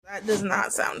That does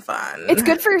not sound fun. It's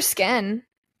good for your skin.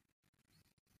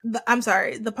 I'm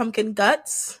sorry, the pumpkin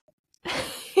guts?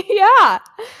 Yeah.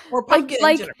 Or pumpkin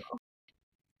in general?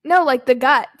 No, like the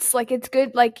guts. Like it's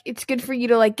good for you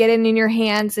to like get it in your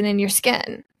hands and in your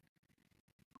skin.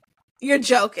 You're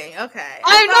joking. Okay.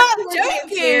 I'm not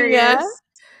joking.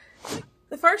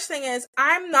 The first thing is,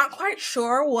 I'm not quite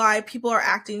sure why people are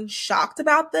acting shocked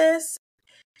about this.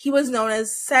 He was known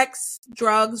as sex,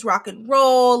 drugs, rock and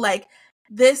roll. Like,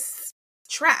 this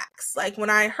tracks. Like, when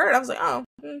I heard it, I was like, oh,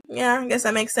 yeah, I guess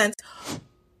that makes sense.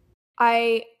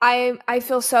 I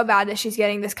feel so bad that she's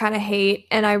getting this kind of hate,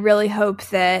 and I really hope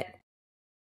that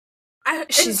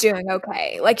she's doing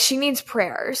okay. Like, she needs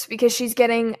prayers because she's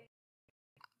getting,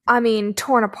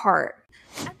 torn apart.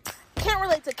 Can't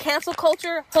relate to cancel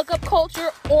culture, hookup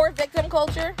culture, or victim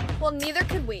culture? Well, neither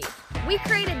could we. We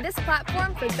created this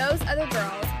platform for those other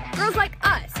girls. Girls like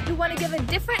us who want to give a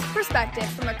different perspective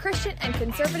from a Christian and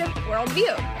conservative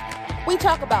worldview. We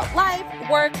talk about life,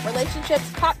 work,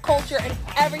 relationships, pop culture, and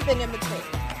everything in between.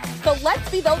 So let's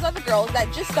be those other girls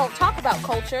that just don't talk about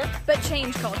culture, but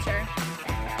change culture.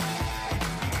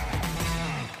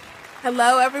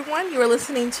 Hello, everyone. You are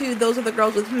listening to Those Are the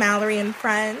Girls with Mallory and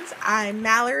Friends. I'm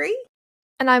Mallory.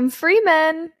 And I'm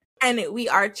Freeman. And we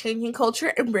are changing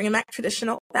culture and bringing back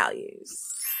traditional values.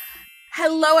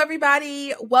 Hello,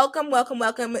 everybody. Welcome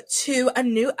to a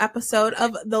new episode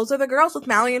of Those Are the Girls with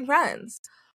Mallory and Friends.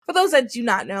 For those that do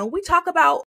not know, we talk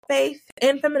about faith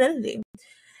and femininity.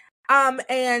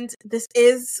 And this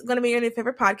is going to be your new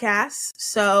favorite podcast.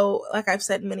 So, like I've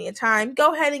said many a time,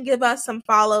 go ahead and give us some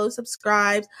follows,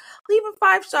 subscribe, leave a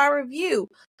 5-star review,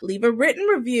 leave a written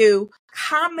review,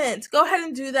 comment. Go ahead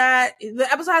and do that. The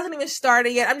episode hasn't even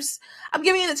started yet. I'm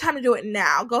giving you the time to do it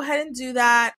now. Go ahead and do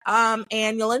that.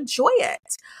 And you'll enjoy it.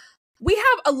 We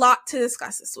have a lot to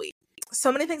discuss this week.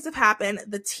 So many things have happened.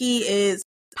 The tea is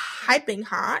piping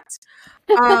hot.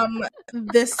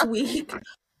 This week.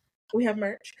 We have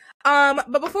merch.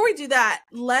 But before we do that,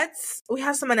 we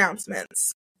have some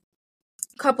announcements.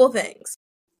 Couple things.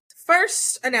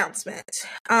 First announcement.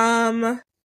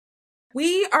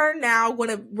 We are now going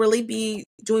to really be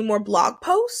doing more blog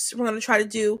posts. We're going to try to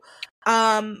do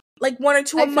like 1 or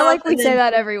 2 a month. I feel like we say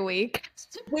that every week.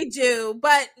 We do,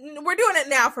 but we're doing it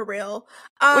now for real.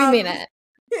 We mean it.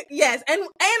 Yes, and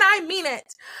I mean it.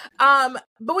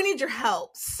 But we need your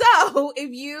help. So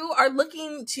if you are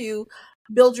looking to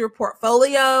build your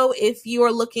portfolio, if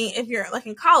you're like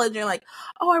in college and you're like,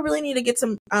 oh, I really need to get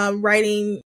some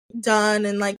writing done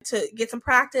and like to get some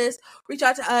practice, reach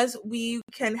out to us. We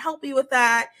can help you with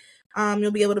that.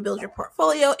 You'll be able to build your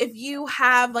portfolio. If you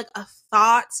have like a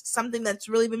thought, something that's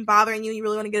really been bothering you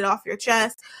really want to get it off your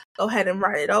chest, go ahead and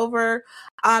write it over.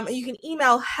 You can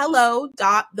email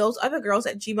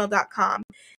hello.thoseothergirls@gmail.com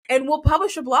and we'll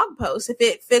publish a blog post if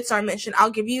it fits our mission.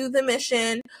 I'll give you the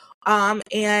mission. And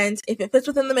if it fits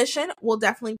within the mission, we'll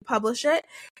definitely publish it.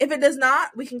 If it does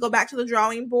not, we can go back to the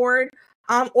drawing board.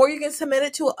 Or you can submit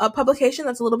it to a publication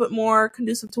that's a little bit more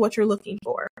conducive to what you're looking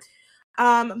for.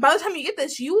 By the time you get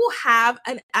this, you will have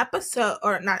a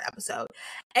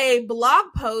blog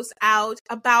post out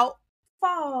about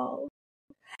fall.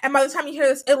 And by the time you hear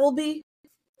this, it will be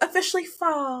officially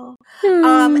fall.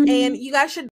 And you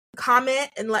guys should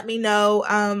comment and let me know,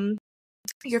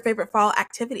 your favorite fall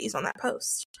activities on that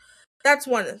post. That's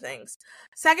one of the things.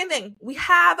 Second thing, we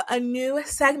have a new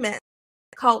segment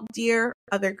called Dear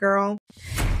Other Girl.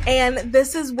 And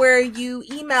this is where you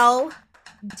email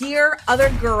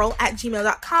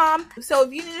dearothergirl@gmail.com. So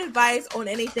if you need advice on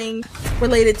anything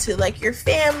related to like your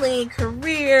family,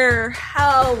 career,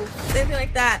 health, anything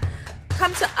like that,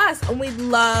 come to us and we'd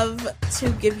love to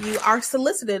give you our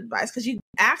solicited advice because you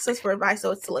asked us for advice,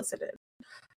 so it's solicited.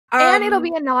 And it'll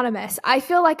be anonymous. I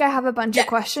feel like I have a bunch of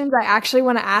questions I actually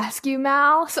want to ask you,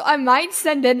 Mal, so I might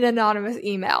send in an anonymous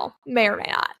email. May or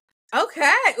may not.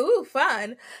 Okay. Ooh,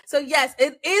 fun. So yes,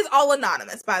 it is all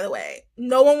anonymous, by the way.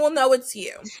 No one will know it's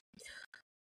you.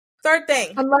 Third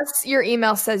thing. Unless your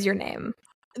email says your name.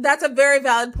 That's a very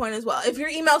valid point as well. If your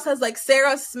email says like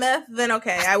Sarah Smith, then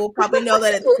okay, I will probably know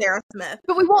that it's Sarah Smith.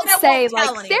 But we won't say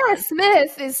like Sarah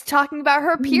Smith is talking about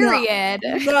her period.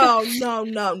 No. We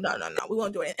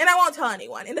won't do it. And I won't tell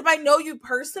anyone. And if I know you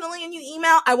personally and you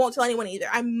email, I won't tell anyone either.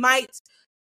 I might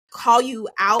call you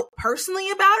out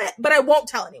personally about it, but I won't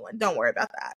tell anyone. Don't worry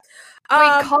about that.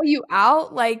 Wait, call you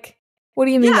out? Like, what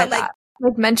do you mean by that?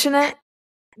 Like mention it?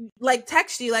 Like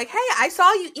text you like, hey, I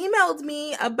saw you emailed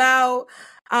me about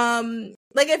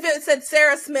like if it said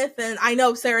Sarah Smith and I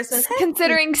know Sarah Smith. Hey.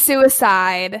 Considering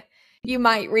suicide, you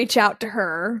might reach out to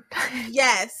her.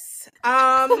 Yes.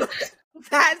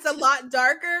 That's a lot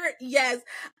darker. Yes.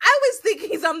 I was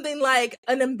thinking something like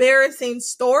an embarrassing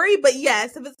story, but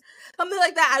yes, if it's something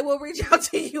like that, I will reach out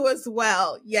to you as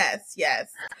well. Yes, yes.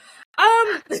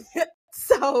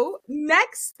 So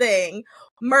next thing,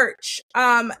 merch.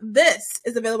 This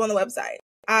is available on the website.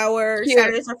 Our Cute.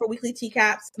 Saturdays are for weekly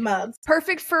teacaps mugs.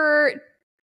 Perfect for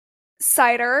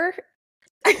cider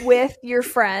with your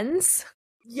friends.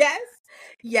 Yes.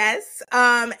 Yes.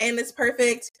 And it's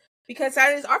perfect because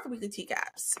Saturdays are for weekly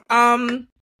teacaps.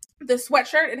 The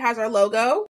sweatshirt, it has our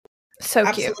logo. So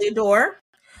Absolutely cute. adore.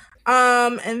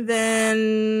 And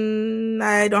then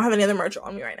I don't have any other merch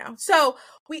on me right now. So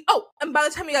and by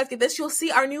the time you guys get this, you'll see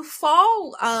our new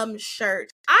fall shirt.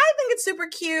 I think it's super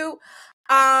cute.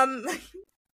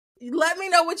 Let me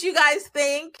know what you guys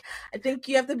think. I think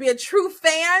you have to be a true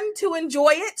fan to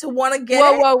enjoy it, to want to get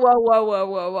it.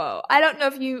 Whoa. I don't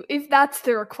know if that's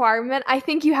the requirement. I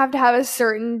think you have to have a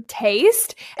certain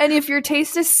taste. And if your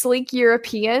taste is sleek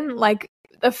European, like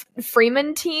the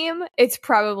Freeman team, it's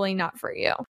probably not for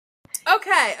you.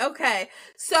 Okay.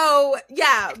 So,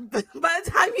 yeah, by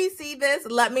the time you see this,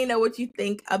 let me know what you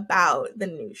think about the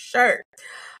new shirt.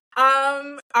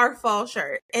 Our fall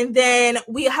shirt. And then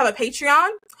we have a Patreon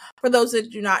for those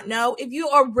that do not know. If you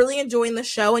are really enjoying the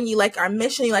show and you like our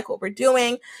mission, you like what we're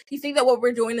doing, you think that what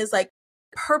we're doing is like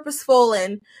purposeful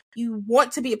and you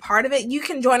want to be a part of it, you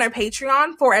can join our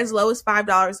Patreon for as low as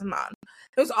 $5 a month.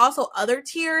 There's also other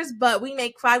tiers, but we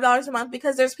make $5 a month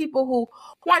because there's people who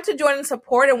want to join and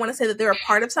support and want to say that they're a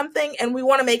part of something, and we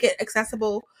want to make it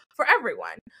accessible for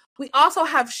everyone. We also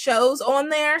have shows on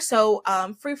there. So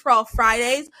Free For All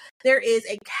Fridays, there is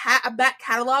a back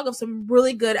catalog of some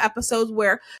really good episodes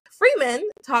where Freeman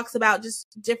talks about just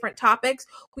different topics.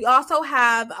 We also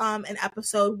have an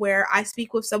episode where I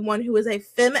speak with someone who is a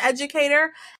FEMM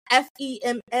educator,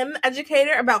 FEMM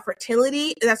educator, about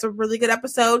fertility. That's a really good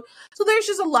episode. So there's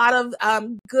just a lot of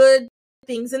good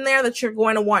things in there that you're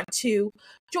going to want to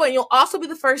join. You'll also be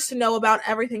the first to know about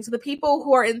everything. So the people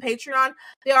who are in Patreon,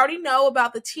 they already know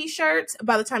about the t-shirts.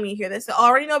 By the time you hear this, they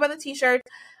already know about the t-shirts.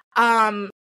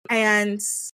 And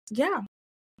yeah,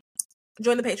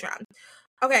 join the Patreon.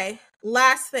 Okay,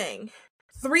 last thing.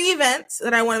 3 events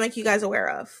that I want to make you guys aware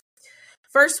of.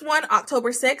 First one,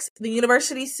 October 6th, the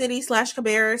University City /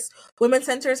 Cabarrus Women's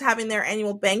Center is having their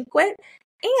annual banquet.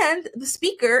 And the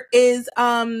speaker is,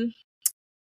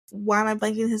 why am I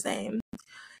blanking his name?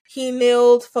 He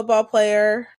kneeled football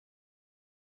player.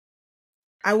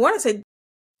 I want to say,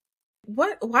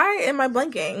 why am I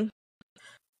blanking?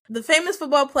 The famous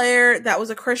football player that was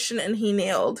a Christian and he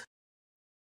kneeled.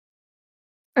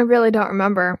 I really don't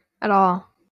remember at all.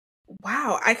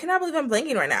 Wow, I cannot believe I'm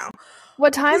blanking right now.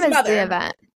 What time is the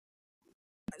event?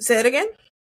 Say it again.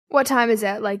 What time is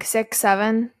it? Like 6,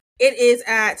 7? It is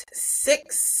at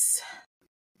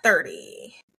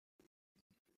 6:30.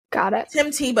 Got it.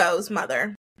 Tim Tebow's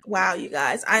mother. Wow, you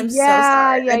guys. I'm so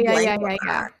sorry.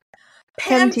 Yeah.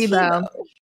 Pam Tebow.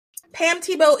 Pam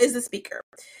Tebow is the speaker.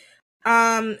 His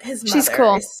mother. She's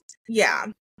cool. Yeah.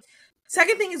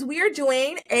 Second thing is we are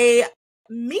doing a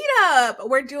meetup.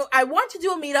 I want to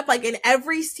do a meetup like in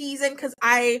every season because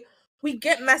we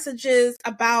get messages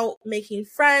about making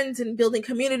friends and building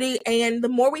community, and the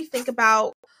more we think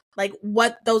about like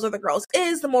what Those Other Girls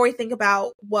is, the more we think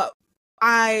about what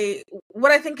I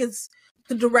think is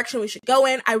the direction we should go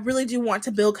in. I really do want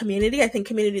to build community. I think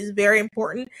community is very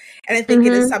important, and I think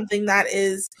it is something that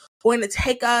is going to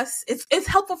take us. It's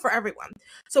helpful for everyone.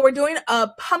 So we're doing a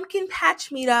pumpkin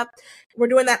patch meetup. We're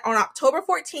doing that on October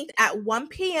 14th at 1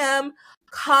 p.m.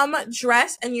 Come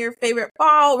dress in your favorite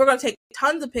fall. We're going to take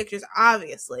tons of pictures,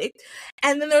 obviously.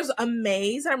 And then there's a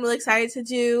maze that I'm really excited to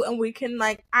do. And we can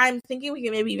I'm thinking we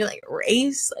can maybe even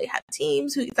race, have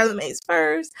teams who does the maze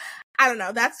first. I don't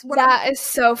know. That is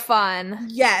so fun.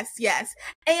 Yes.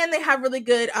 And they have really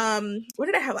good, what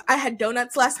did I have? I had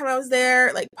donuts last time I was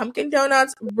there, pumpkin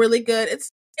donuts, really good.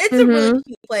 It's a really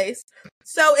cute place.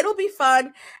 So it'll be fun.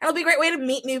 And it'll be a great way to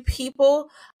meet new people.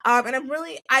 And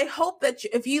I hope that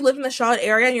if you live in the Charlotte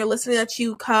area and you're listening, that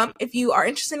you come. If you are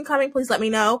interested in coming, please let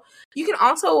me know. You can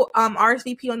also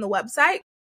RSVP on the website,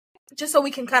 just so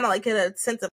we can kind of get a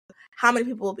sense of how many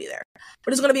people will be there.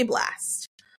 But it's going to be a blast.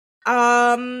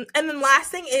 And then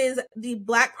last thing is the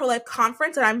Black Pro-Life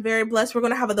Conference, and I'm very blessed. We're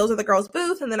going to have a Those Other Girls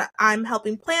booth, and then I'm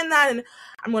helping plan that, and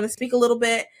I'm going to speak a little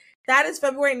bit. That is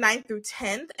February 9th through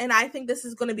 10th, and I think this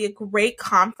is going to be a great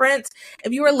conference.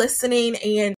 If you are listening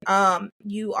and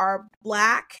you are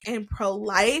Black and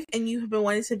pro-life, and you have been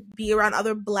wanting to be around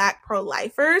other Black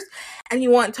pro-lifers, and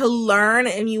you want to learn,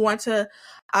 and you want to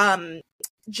or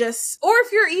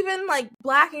if you're even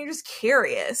Black and you're just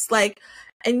curious,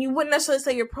 and you wouldn't necessarily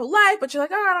say you're pro-life, but you're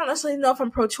like, oh, I don't necessarily know if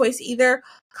I'm pro-choice either,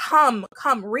 come,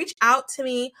 reach out to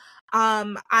me.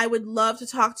 I would love to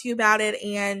talk to you about it,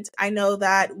 and I know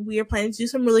that we are planning to do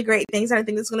some really great things, and I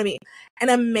think it's going to be an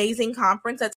amazing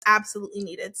conference that's absolutely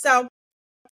needed. So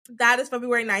that is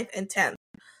February 9th and 10th.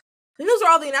 I think those are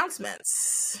all the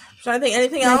announcements. Trying to think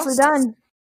anything else? Nicely done.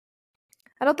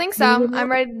 I don't think so. I'm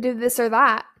ready to do this or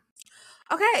that.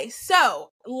 Okay, so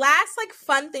last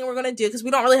fun thing we're gonna do, because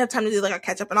we don't really have time to do a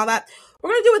catch up and all that.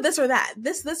 We're gonna do a this or that.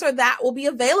 This or that will be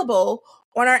available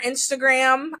on our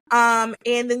Instagram. And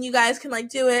then you guys can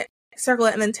do it, circle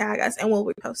it, and then tag us, and we'll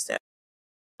repost it.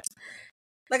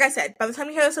 Like I said, by the time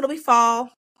you hear this, it'll be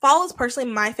fall. Fall is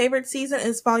personally my favorite season.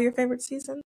 Is fall your favorite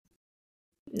season?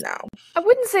 No. I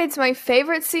wouldn't say it's my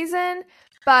favorite season,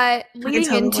 but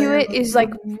leading into it is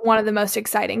one of the most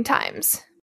exciting times.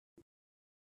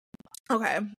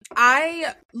 Okay.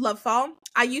 I love fall.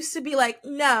 I used to be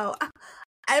no,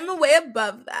 I'm way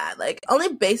above that.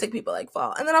 Only basic people like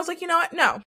fall. And then I was like, you know what?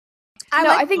 No.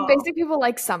 I think fall. Basic people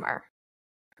like summer.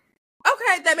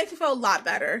 Okay, that makes me feel a lot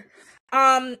better.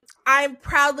 I'm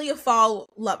proudly a fall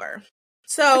lover.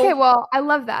 So okay, well, I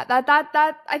love that.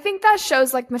 That I think that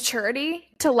shows maturity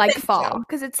to fall,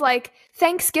 because it's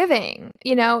Thanksgiving,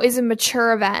 is a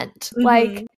mature event.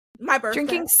 Mm-hmm. My birthday.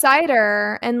 Drinking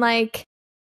cider and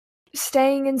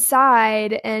staying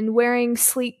inside and wearing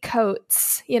sleek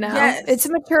coats, Yes. It's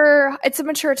a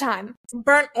mature time.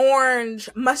 Burnt orange,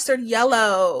 mustard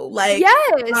yellow, yes,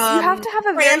 you have to have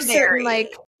a very certain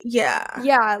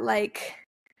yeah,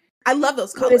 I love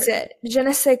those colors. What is it? Je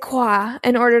ne sais quoi,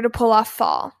 in order to pull off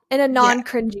fall in a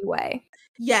non-cringy way.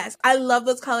 Yes, I love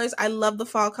those colors. I love the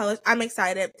fall colors. I'm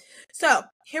excited. So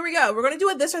here we go. We're gonna do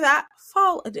a this or that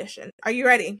fall edition. Are you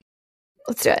ready?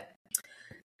 Let's do it.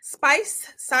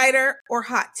 Spice, cider, or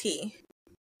hot tea?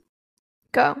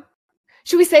 Go.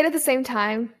 Should we say it at the same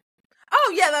time?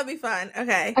 Oh, yeah, that'd be fun.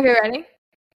 Okay. Okay, ready?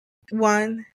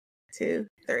 1, 2,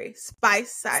 3.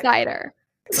 Spice, cider.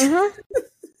 Mm-hmm.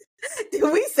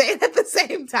 Did we say it at the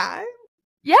same time?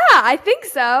 Yeah, I think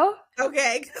so.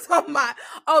 Okay,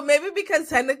 maybe because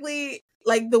technically,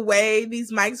 the way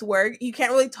these mics work, you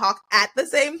can't really talk at the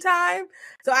same time.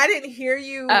 So I didn't hear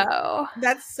you. Oh.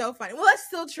 That's so funny. Well, let's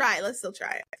still try it.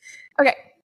 Okay.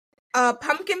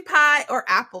 Pumpkin pie or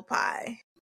apple pie?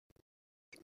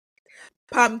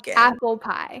 Pumpkin. Apple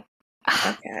pie.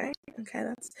 Okay,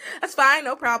 that's fine.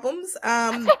 No problems.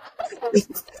 I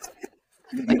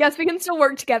guess we can still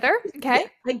work together. Okay.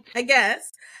 I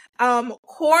guess.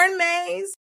 Corn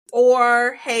maze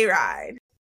or hayride?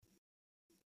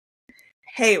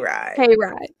 Hayride.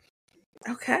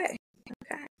 Okay.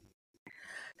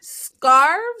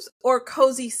 Scarves or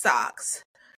cozy socks?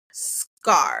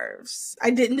 Scarves. I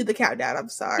didn't do the countdown. I'm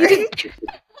sorry.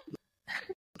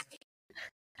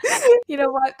 You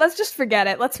know what? Let's just forget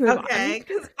it. Let's move on. Okay,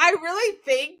 because I really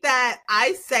think that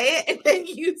I say it and then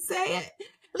you say it.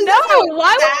 No,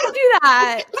 why would you do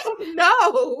that?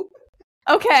 No.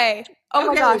 Okay. Oh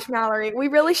my gosh, Mallory. We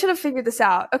really should have figured this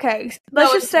out. Okay,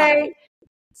 let's just say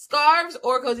scarves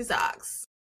or cozy socks.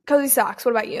 Cozy socks.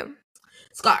 What about you?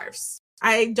 Scarves.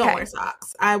 I don't wear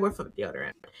socks. I wear foot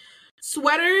deodorant.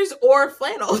 Sweaters or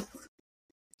flannel?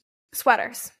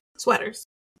 Sweaters.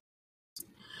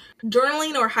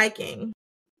 Journaling or hiking?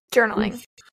 Journaling.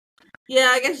 Yeah,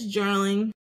 I guess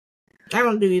journaling. I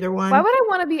don't do either one. Why would I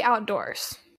want to be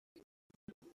outdoors?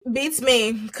 Beats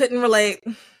me. Couldn't relate.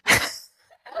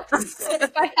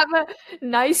 If I have a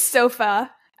nice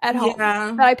sofa at home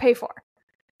that I pay for.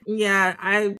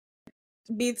 Yeah,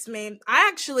 beats me. I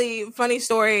actually, funny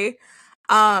story,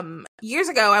 years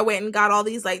ago I went and got all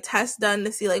these tests done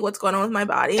to see what's going on with my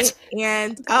body,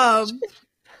 and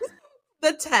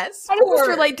the test how does this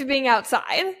relate to being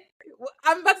outside?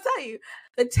 I'm about to tell you,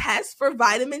 the test for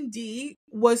vitamin D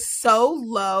was so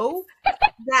low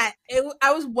that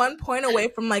I was 1 point away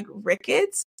from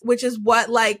rickets, which is what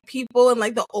people in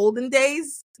the olden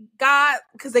days got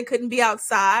because they couldn't be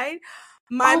outside.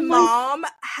 My mom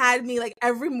had me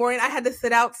every morning I had to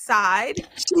sit outside.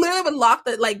 She literally would lock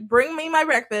bring me my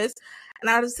breakfast and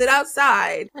I would sit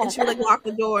outside and she would lock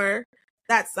the door.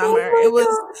 That summer, it was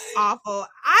awful.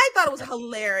 I thought it was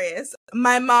hilarious.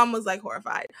 My mom was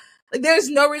horrified. There's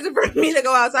no reason for me to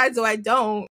go outside, so I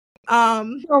don't.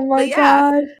 Oh my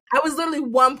god! I was literally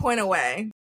 1 point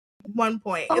away. 1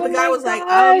 point. And the guy was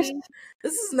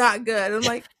this is not good. I'm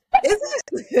like, is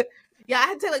it? Yeah, I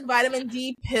had to take vitamin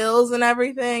D pills and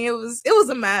everything. It was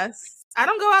a mess. I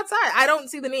don't go outside. I don't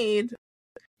see the need.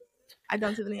 I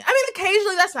mean,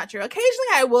 occasionally that's not true. Occasionally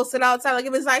I will sit outside,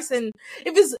 if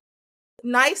it's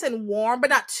nice and warm, but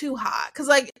not too hot. Because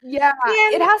it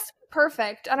has to be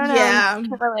perfect. I don't know. Yeah.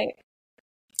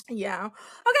 Yeah.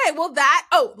 Okay, well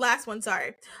last one,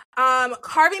 sorry.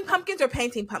 Carving pumpkins or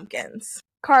painting pumpkins?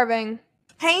 Carving.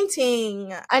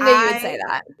 Painting. I knew you would say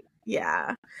that.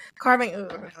 Yeah. Carving.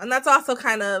 And that's also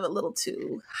kind of a little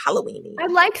too Halloween-y. I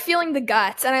like feeling the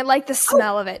guts, and I like the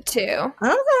smell of it, too.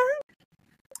 Okay.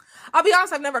 I'll be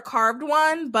honest, I've never carved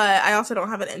one, but I also don't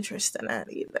have an interest in it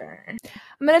either.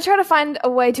 I'm going to try to find a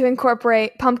way to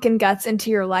incorporate pumpkin guts into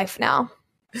your life now.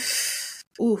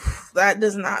 Oof, that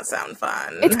does not sound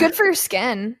fun. It's good for your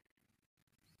skin.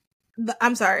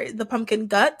 I'm sorry, the pumpkin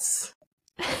guts?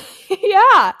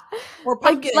 Yeah. Or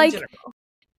pumpkin in general?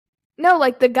 No,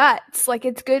 like the guts. Like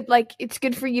it's good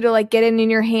for you to like get it in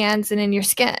your hands and in your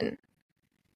skin.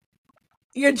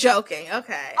 You're joking.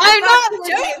 Okay. I'm not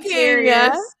joking.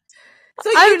 Yeah.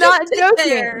 So I'm not joking.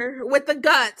 There with the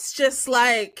guts, just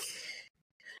like,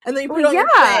 and then you put it on your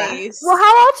face. Well,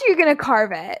 how else are you gonna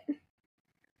carve it?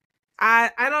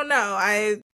 I don't know.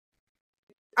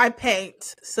 I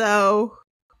paint. So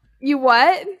you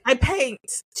what? I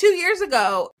paint. 2 years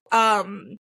ago,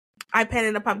 I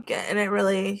painted a pumpkin, and it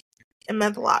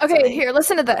meant a lot. Okay, to me. Here,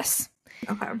 listen to this.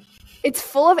 Okay. It's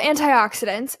full of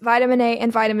antioxidants, vitamin A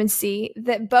and vitamin C,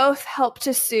 that both help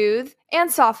to soothe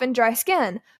and soften dry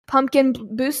skin. Pumpkin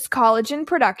boosts collagen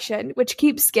production, which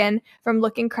keeps skin from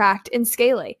looking cracked and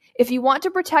scaly. If you want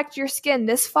to protect your skin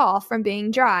this fall from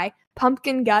being dry,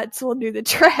 pumpkin guts will do the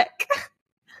trick.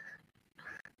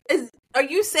 Are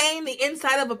you saying the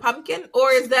inside of a pumpkin,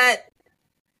 or is that...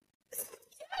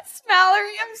 Yes,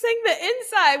 Mallory, I'm saying the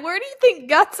inside. Where do you think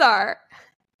guts are?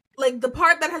 Like the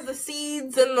part that has the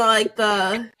seeds and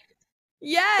the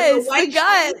yes, the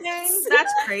guts.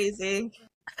 That's crazy.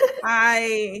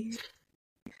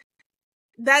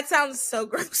 That sounds so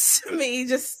gross to me.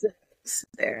 Just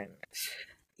staring.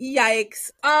 Yikes.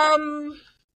 I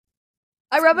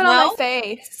rub it on my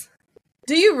face.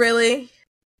 Do you really?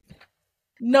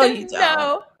 No, you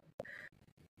don't.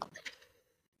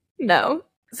 No.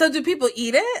 So do people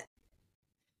eat it?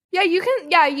 Yeah, you can.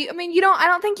 Yeah, I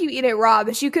don't think you eat it raw,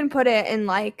 but you can put it in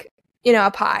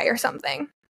a pie or something.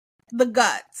 The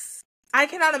guts. I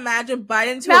cannot imagine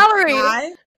biting into Mallory, a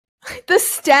pie. The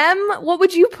stem. What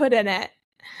would you put in it?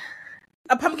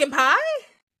 A pumpkin pie?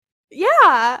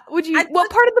 Yeah. What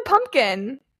part of the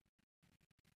pumpkin?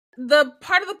 The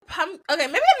part of the pumpkin. Okay,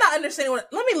 maybe I'm not understanding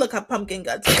let me look up pumpkin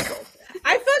guts.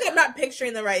 I feel like I'm not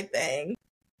picturing the right thing.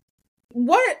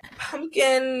 What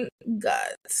pumpkin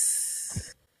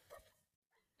guts?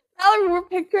 Mallory, we're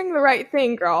picturing the right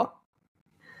thing, girl.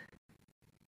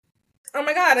 Oh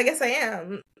my god, I guess I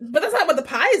am. But that's not what the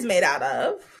pie is made out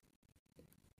of.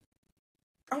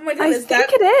 Oh my god, I think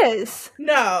it is.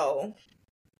 No.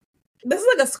 This is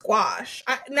like a squash.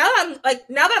 Now that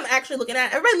I'm actually looking at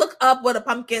it, everybody look up what the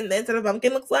inside of a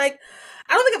pumpkin looks like.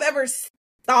 I don't think I've ever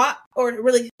thought or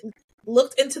really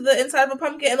looked into the inside of a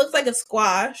pumpkin. It looks like a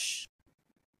squash.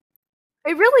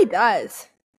 It really does.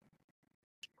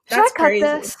 Should I cut crazy.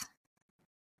 this?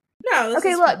 No.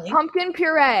 Okay, look. Funny. Pumpkin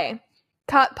puree.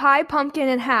 Cut pie pumpkin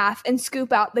in half and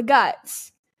scoop out the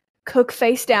guts. Cook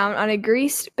face down on a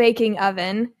greased baking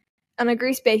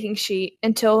sheet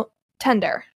until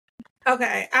tender.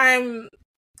 Okay,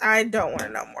 I don't want to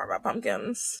know more about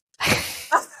pumpkins.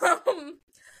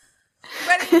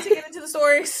 Ready to get into the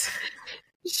stories?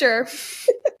 Sure.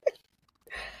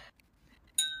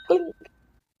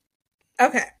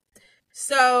 Okay,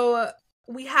 so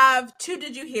we have 2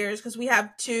 Did You Hears, because we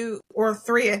have 2 or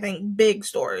 3, I think, big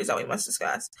stories that we must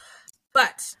discuss.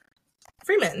 But,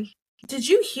 Freeman, did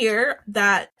you hear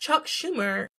that Chuck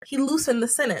Schumer, he loosened the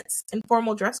Senate's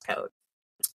informal dress code?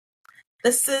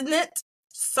 The Senate,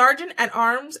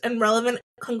 Sergeant-at-Arms, and relevant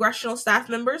congressional staff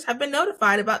members have been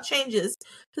notified about changes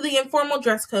to the informal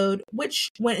dress code, which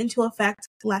went into effect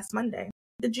last Monday.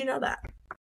 Did you know that?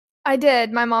 I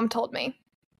did. My mom told me.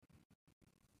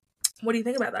 What do you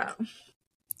think about that?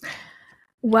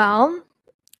 Well,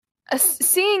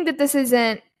 seeing that this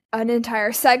isn't an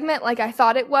entire segment like I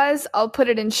thought it was, I'll put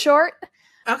it in short.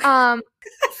 Okay.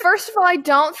 First of all, I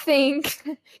don't think,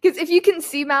 because if you can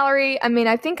see, Mallory,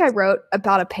 I think I wrote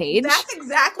about a page. That's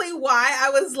exactly why I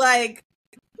was like,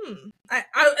 I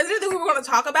didn't think we were going to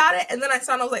talk about it, and then I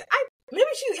saw and I was like, maybe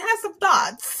she has some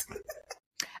thoughts.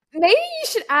 Maybe you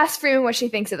should ask Freeman what she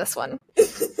thinks of this one.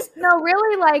 No,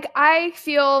 really,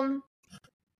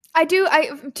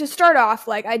 to start off,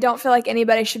 I don't feel like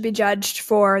anybody should be judged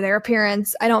for their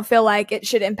appearance. I don't feel like it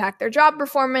should impact their job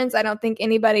performance. I don't think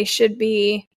anybody should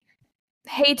be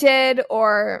hated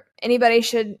or anybody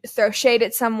should throw shade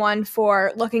at someone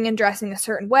for looking and dressing a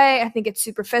certain way. I think it's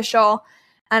superficial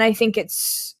and I think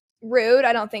it's rude.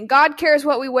 I don't think God cares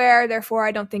what we wear. Therefore,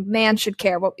 I don't think man should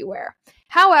care what we wear.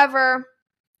 However,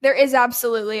 there is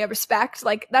absolutely a respect.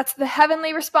 Like, that's the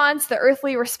heavenly response. The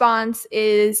earthly response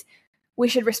is we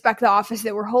should respect the office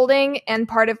that we're holding, and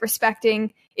part of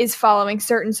respecting is following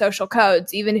certain social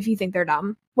codes, even if you think they're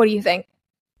dumb. What do you think?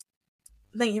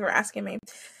 Thank you for asking me.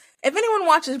 If anyone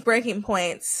watches Breaking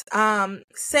Points,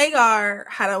 Sagar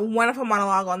had a wonderful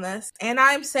monologue on this, and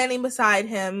I'm standing beside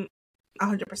him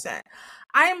 100%.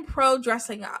 I am pro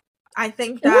dressing up. I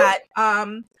think that,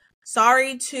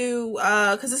 sorry to,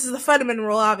 because this is the Fetterman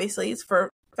rule, obviously, it's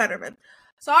for Fetterman.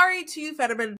 Sorry to you,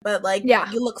 Fetterman, but, like,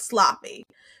 you look sloppy.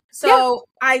 So,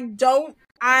 I don't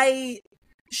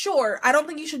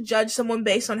think you should judge someone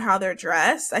based on how they're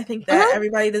dressed. I think that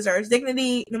everybody deserves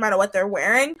dignity, no matter what they're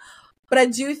wearing. But I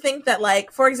do think that,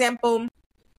 like, for example,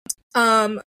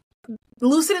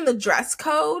 loosening the dress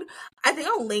code, I think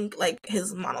I'll link, like,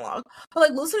 his monologue. But,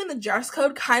 like, loosening the dress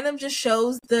code kind of just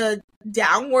shows the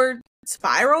downward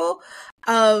spiral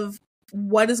of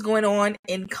what is going on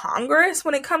in Congress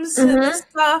when it comes to this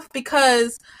stuff.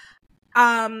 Because,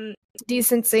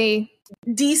 decency,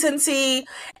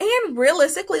 and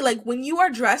realistically, like, when you are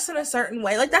dressed in a certain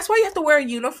way, like, that's why you have to wear a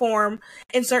uniform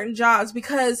in certain jobs,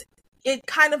 because it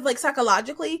kind of, like,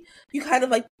 psychologically, you kind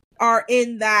of, like, are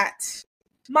in that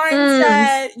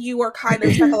mindset, you are kind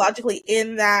of psychologically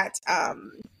in that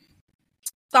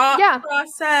thought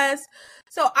process.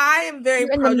 So I am very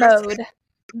pro dress code.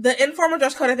 The informal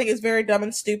dress code, I think, is very dumb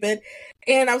and stupid.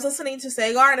 And I was listening to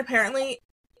Sagar, and apparently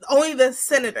only the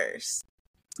senators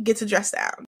get to dress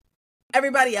down.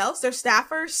 Everybody else, their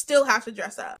staffers, still have to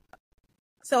dress up.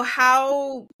 So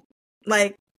how,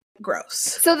 like, gross.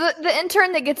 So the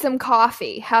intern that gets them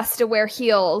coffee has to wear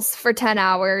heels for 10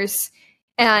 hours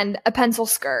and a pencil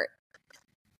skirt.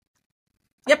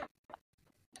 Yep.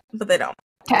 But they don't.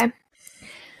 Okay.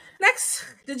 Next,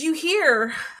 did you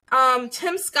hear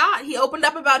Tim Scott? He opened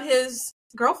up about his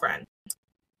girlfriend.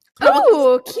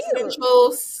 Oh, cute.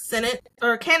 Presidential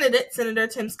candidate Senator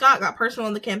Tim Scott got personal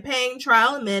in the campaign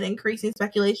trial amid increasing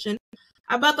speculation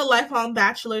about the lifelong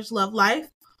bachelor's love life.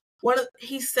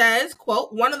 He says,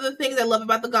 quote, "One of the things I love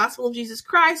about the gospel of Jesus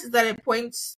Christ is that it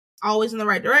points always in the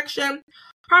right direction.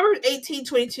 Proverbs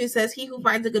 18:22 says, 'He who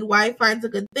finds a good wife finds a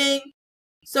good thing.'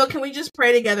 So can we just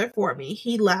pray together for me?"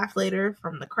 He laughed later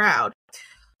from the crowd.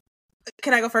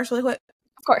 Can I go first really quick?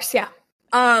 Of course, yeah.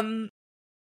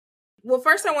 Well,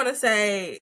 first I want to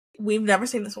say we've never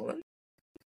seen this woman.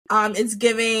 It's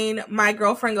giving my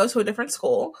girlfriend goes to a different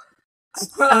school.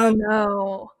 Oh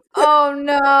no. Oh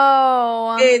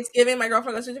no. It's giving my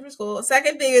girlfriend goes to a different school.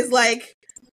 Second thing is, like,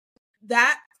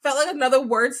 that felt like another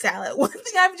word salad. One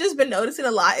thing I've just been noticing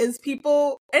a lot is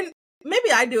people, and maybe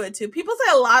I do it too, people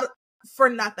say a lot for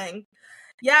nothing.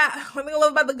 Yeah, one thing I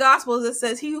love about the gospel is it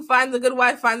says, "He who finds a good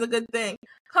wife finds a good thing."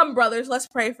 Come, brothers, let's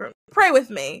pray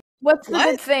with me. What's the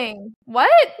good thing?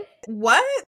 What?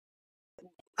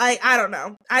 I don't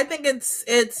know. I think it's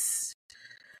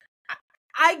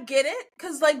I get it,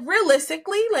 because, like,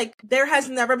 realistically, like, there has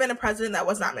never been a president that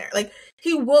was not married. Like,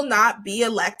 he will not be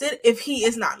elected if he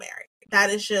is not married.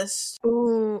 That is just...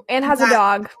 Ooh, and has a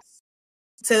dog.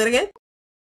 Say that again?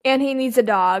 And he needs a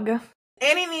dog.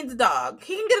 And he needs a dog.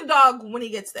 He can get a dog when he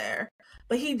gets there.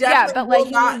 But he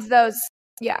definitely needs those...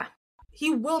 Yeah.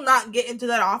 He will not get into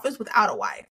that office without a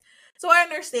wife. So I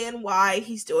understand why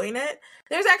he's doing it.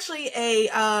 There's actually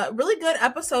a really good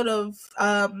episode of...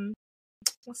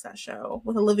 what's that show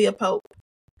with Olivia Pope?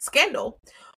 Scandal,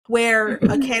 where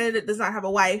a candidate does not have a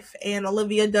wife, and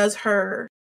Olivia does her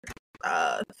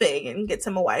thing and gets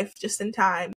him a wife just in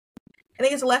time, and he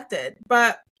gets elected.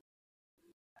 But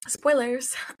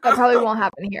spoilers, that probably won't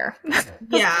happen here.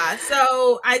 Yeah,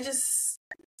 so it's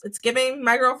giving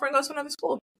my girlfriend goes to another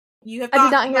school. I did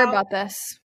not hear about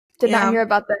this. Not hear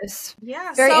about this.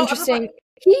 Yeah, very interesting.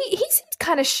 He seems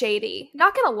kind of shady.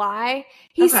 Not gonna lie,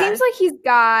 he seems like he's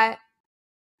got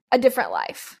a different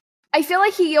life. I feel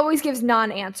like he always gives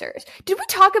non-answers. Did we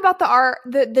talk about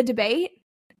the debate?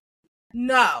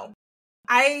 No.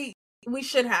 We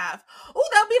should have. Oh,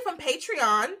 that'll be from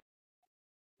Patreon.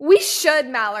 We should,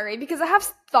 Mallory, because I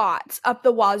have thoughts up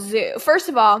the wazoo. First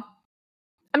of all,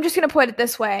 I'm just going to put it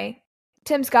this way.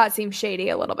 Tim Scott seems shady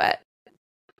a little bit.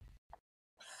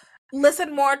 Join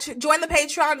the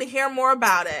Patreon to hear more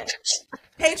about it.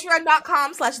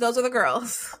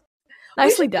 Patreon.com/thosearethegirls.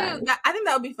 Nicely done. I think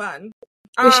that would be fun.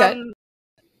 We should.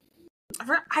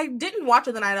 I didn't watch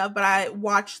it the night of, but I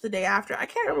watched the day after. I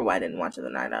can't remember why I didn't watch it the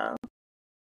night of.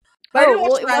 But it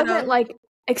wasn't, like,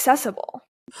 accessible.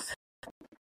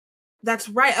 That's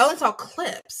right. I only saw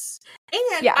clips.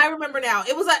 And I remember now,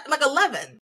 it was at like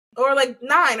 11 or like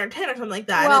 9 or 10 or something like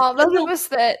that. Well, those of us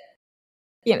that,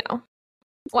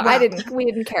 Well, wow. We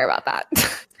didn't care about that.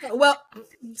 Well,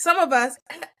 some of us.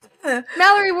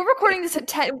 Mallory, we're recording this at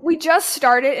 10. We just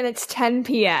started and it's 10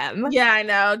 p.m. Yeah, I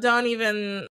know. Don't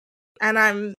even.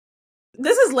 And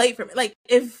this is late for me. Like,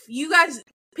 if you guys,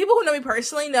 people who know me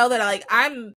personally know that, like,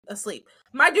 I'm asleep.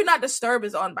 My do not disturb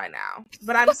is on by now,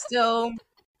 but I'm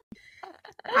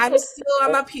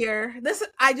up here.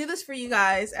 I do this for you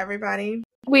guys, everybody.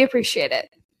 We appreciate it.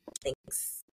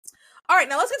 Thanks. All right,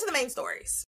 now let's get to the main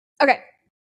stories. Okay.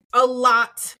 A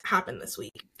lot happened this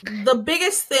week. The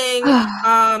biggest thing,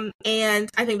 and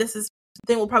I think this is the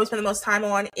thing we'll probably spend the most time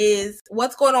on, is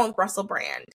what's going on with Russell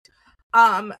Brand.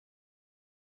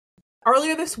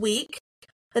 Earlier this week,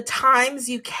 the Times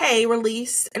UK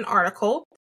released an article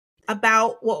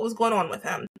about what was going on with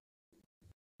him.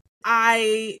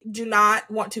 I do not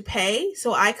want to pay,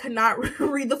 so I could not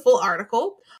read the full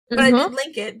article, but I did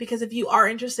link it because if you are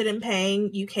interested in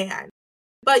paying, you can.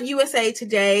 But USA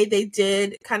Today, they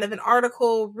did kind of an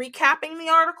article recapping the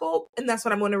article, and that's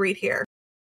what I'm going to read here.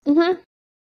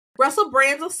 Russell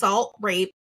Brand's assault, rape,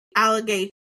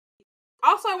 allegation.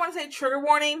 Also, I want to say trigger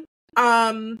warning.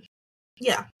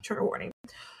 Yeah, trigger warning.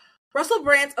 Russell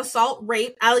Brand's assault,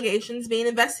 rape allegations being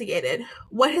investigated.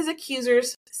 What his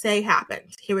accusers say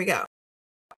happened. Here we go.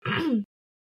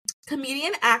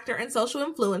 Comedian, actor, and social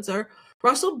influencer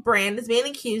Russell Brand is being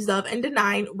accused of and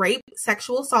denying rape,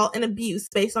 sexual assault, and abuse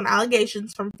based on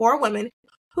allegations from 4 women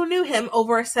who knew him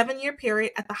over a 7-year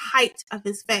period at the height of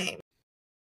his fame.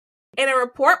 In a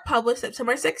report published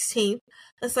September 16th,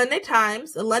 the Sunday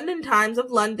Times, the London Times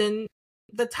of London,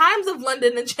 the Times of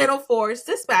London, and Channel 4's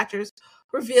dispatchers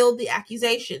revealed the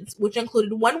accusations, which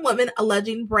included 1 woman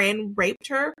alleging Brand raped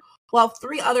her, while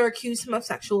 3 others accused him of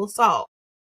sexual assault.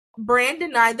 Brand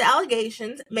denied the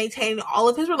allegations, maintaining all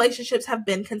of his relationships have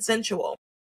been consensual.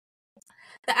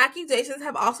 The accusations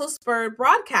have also spurred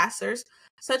broadcasters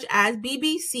such as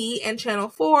BBC and Channel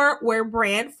 4, where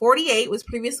Brand, 48, was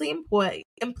previously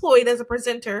employed as a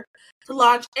presenter, to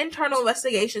launch internal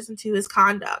investigations into his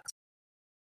conduct.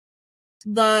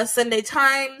 The Sunday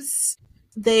Times,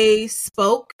 they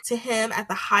spoke to him at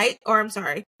the height,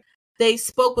 they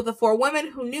spoke with the 4 women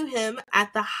who knew him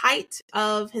at the height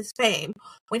of his fame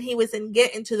when he was in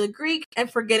Get Into the Greek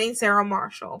and Forgetting Sarah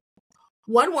Marshall.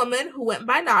 1 woman, who went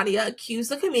by Nadia,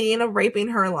 accused the comedian of raping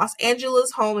her in Los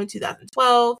Angeles home in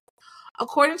 2012.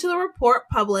 According to the report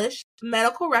published,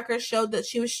 medical records showed that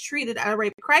she was treated at a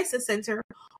rape crisis center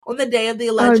on the day of the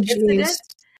alleged incident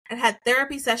and had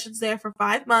therapy sessions there for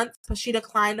 5 months, but she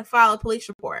declined to file a police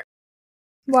report.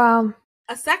 Wow.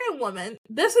 A second woman,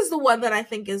 this is the one that I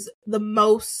think is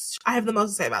I have the most to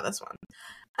say about this one.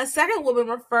 A second woman,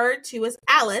 referred to as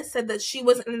Alice, said that she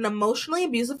was in an emotionally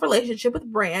abusive relationship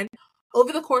with Brand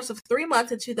over the course of 3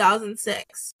 months in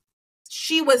 2006.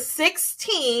 She was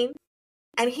 16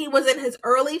 and he was in his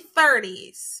early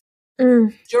 30s.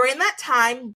 During that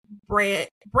time,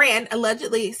 Brand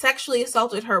allegedly sexually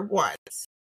assaulted her once.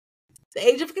 The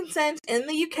age of consent in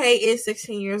the UK is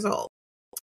 16 years old.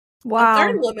 Wow. A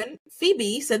third woman,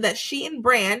 Phoebe, said that she and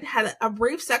Brand had a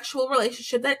brief sexual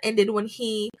relationship that ended when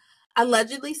he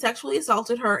allegedly sexually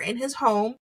assaulted her in his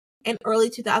home in early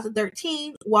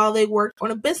 2013 while they worked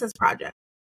on a business project.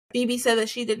 Phoebe said that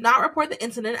she did not report the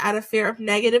incident out of fear of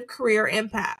negative career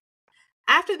impact.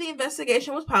 After the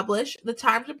investigation was published, the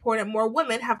Times reported more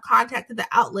women have contacted the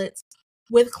outlets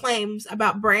with claims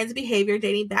about Brand's behavior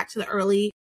dating back to the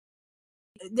early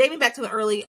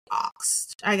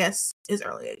I guess, his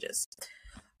early ages.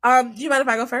 Do you mind if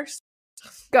I go first?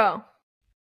 Go.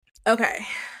 Okay,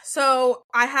 so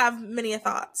I have many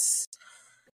thoughts.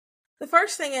 The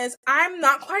first thing is, I'm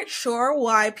not quite sure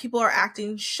why people are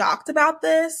acting shocked about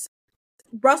this.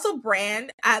 Russell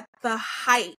Brand, at the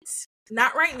height,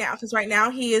 not right now, because right now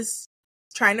he is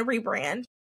trying to rebrand,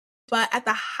 but at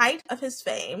the height of his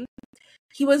fame,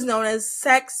 he was known as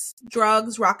sex,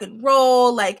 drugs, rock and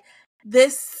roll. Like,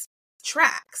 this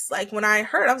tracks. Like, when I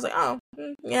heard it, I was like, oh,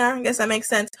 yeah, I guess that makes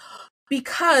sense.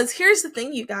 Because here's the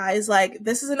thing, you guys, like,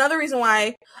 this is another reason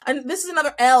why, and this is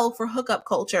another L for hookup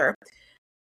culture.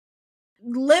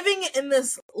 Living in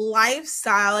this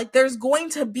lifestyle, like, there's going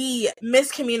to be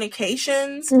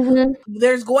miscommunications.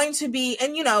 There's going to be,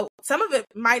 and some of it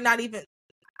might not even,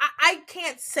 I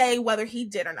can't say whether he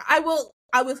did or not. I will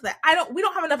say that we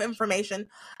don't have enough information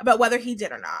about whether he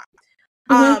did or not.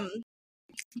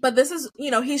 But this is,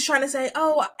 he's trying to say,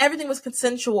 oh, everything was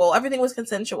consensual.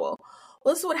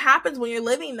 Well, this is what happens when you're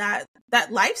living that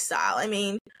lifestyle. I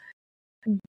mean,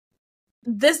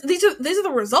 these are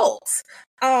the results.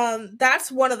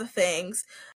 That's one of the things.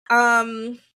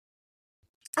 Another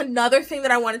thing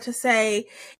that I wanted to say,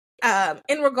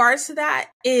 in regards to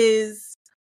that is,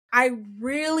 I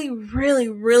really, really,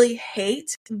 really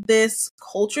hate this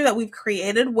culture that we've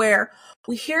created where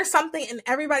we hear something and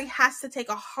everybody has to take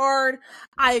a hard,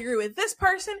 I agree with this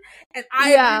person and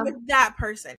I agree with that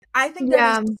person. I think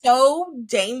that is so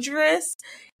dangerous.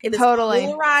 It is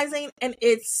polarizing and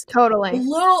it's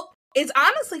it's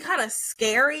honestly kind of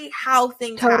scary how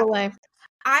things happen.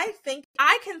 I think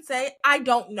I can say I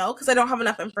don't know because I don't have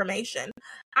enough information.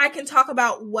 I can talk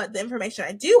about what the information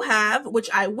I do have, which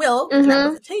I will, and I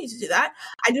will continue to do that.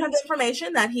 I do have the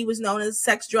information that he was known as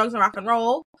sex, drugs, and rock and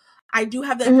roll. I do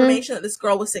have the information that this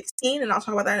girl was 16, and I'll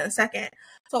talk about that in a second.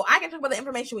 So I can talk about the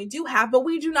information we do have, but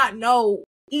we do not know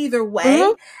either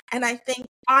way. And I think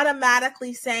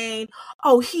automatically saying,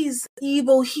 oh, he's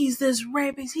evil, he's this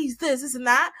rapist, he's this and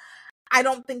that, I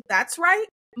don't think that's right.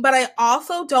 But I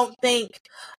also don't think,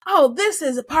 oh, this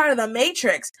is a part of the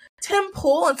Matrix. Tim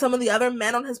Pool and some of the other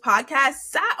men on his podcast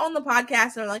sat on the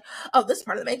podcast and were like, oh, this is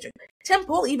part of the Matrix. Tim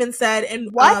Pool even said in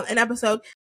an episode,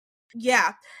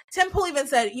 Tim Pool even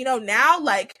said, you know, now,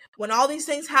 like, when all these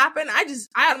things happen, I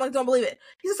don't believe it.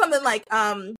 He said something like,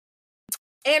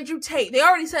 Andrew Tate. They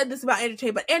already said this about Andrew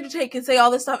Tate, but Andrew Tate can say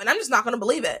all this stuff, and I'm just not going to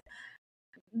believe it.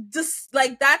 Just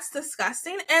like that's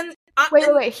disgusting. And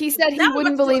wait. He said he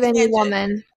wouldn't believe any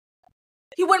woman.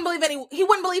 He wouldn't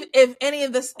believe if any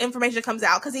of this information comes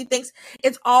out because he thinks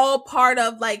it's all part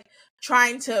of like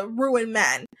trying to ruin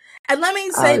men. And let me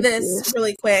say this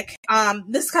really quick.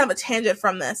 This is kind of a tangent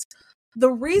from this. The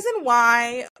reason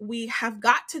why we have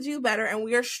got to do better and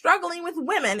we are struggling with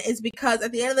women is because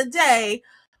at the end of the day,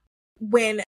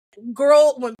 when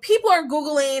people are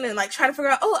Googling and like trying to figure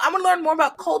out, oh, I want to learn more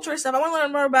about culture stuff. I want to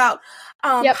learn more about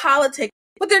politics.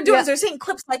 What they're doing is they're seeing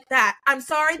clips like that. I'm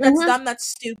sorry, that's dumb, that's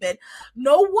stupid.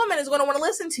 No woman is going to want to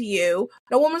listen to you.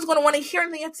 No woman's going to want to hear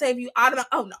anything you have to say if you I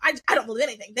don't believe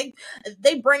anything.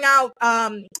 They bring out,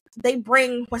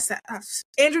 what's that?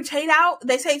 Andrew Tate out.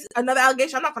 They say another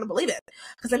allegation. I'm not going to believe it.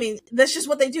 Because, I mean, that's just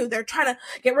what they do. They're trying to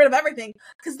get rid of everything.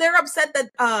 Because they're upset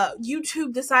that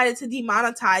YouTube decided to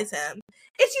demonetize him.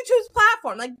 It's YouTube's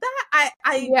platform. Like that,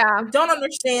 I don't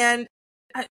understand.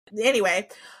 Anyway,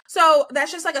 so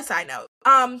that's just like a side note.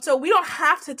 So we don't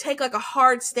have to take like a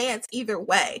hard stance either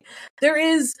way. There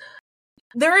is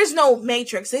no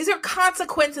Matrix. These are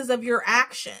consequences of your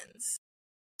actions.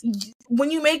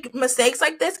 When you make mistakes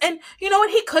like this, and you know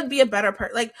what, he could be a better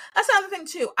person. Like that's another thing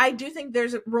too. I do think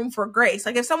there's room for grace.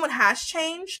 Like if someone has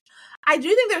changed, I do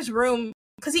think there's room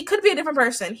because he could be a different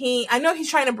person. I know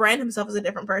he's trying to brand himself as a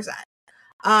different person.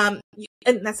 And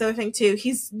that's the other thing too.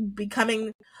 He's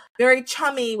becoming very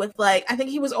chummy with like, I think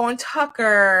he was on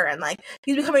Tucker and like,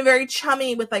 he's becoming very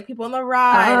chummy with like people on the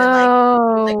right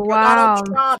and like Donald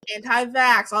Trump,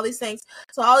 anti-vax, all these things.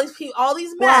 So all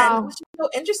these men, which is so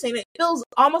interesting. It feels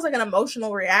almost like an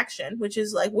emotional reaction, which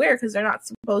is like weird because they're not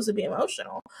supposed to be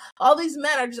emotional. All these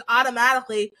men are just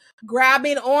automatically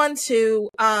grabbing onto,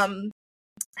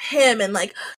 him and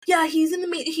like, yeah, he's in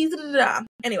the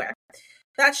Anyway.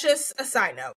 That's just a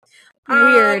side note.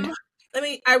 Weird.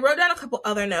 I wrote down a couple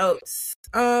other notes.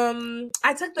 I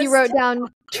took this. You wrote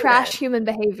down trash human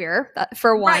behavior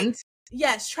for one. Right.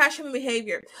 Yes, trash human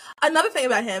behavior. Another thing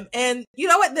about him, and you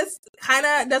know what? This kind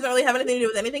of doesn't really have anything to do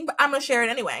with anything, but I'm gonna share it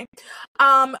anyway.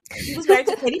 He was married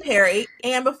to Katy Perry,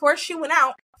 and before she went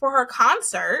out for her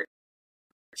concert,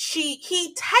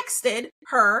 he texted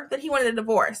her that he wanted a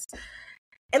divorce.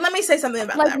 And let me say something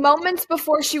about that. Like moments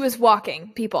before she was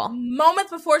walking, people.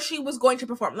 Moments before she was going to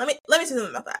perform. Let me say something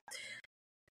about that.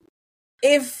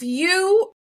 If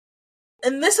you,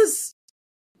 and this is,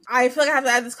 I feel like I have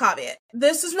to add this caveat.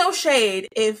 This is no shade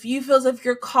if you feel as if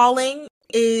your calling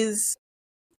is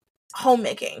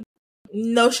homemaking.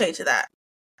 No shade to that.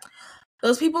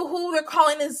 Those people who their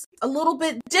calling is a little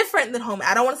bit different than home.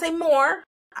 I don't want to say more.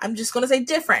 I'm just going to say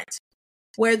different.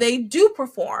 Where they do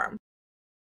perform.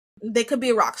 They could be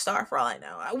a rock star for all I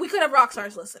know. We could have rock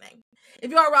stars listening.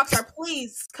 If you are a rock star,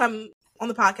 please come on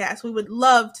the podcast. We would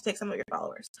love to take some of your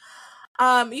followers.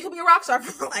 You could be a rock star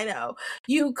for all I know.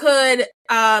 You could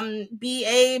be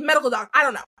a medical doctor. I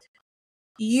don't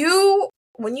know.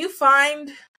 When you find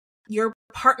your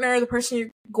partner, the person you're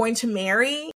going to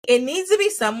marry, it needs to be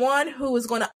someone who is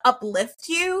going to uplift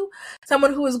you,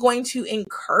 someone who is going to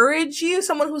encourage you,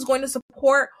 someone who's going to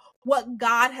support what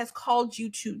God has called you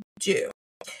to do.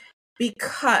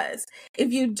 Because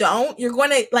if you don't, you're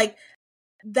going to like,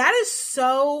 that is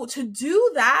so, to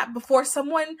do that before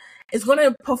someone is going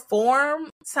to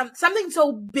perform something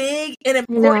so big and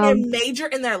important and major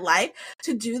in their life,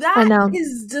 to do that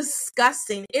is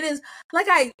disgusting. It is, like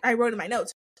I wrote in my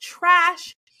notes,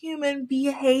 trash human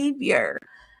behavior.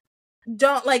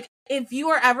 Don't, like, if you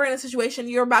are ever in a situation,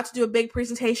 you're about to do a big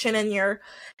presentation and you're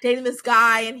dating this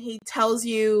guy and he tells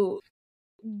you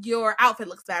your outfit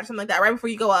looks bad or something like that right before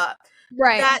you go up.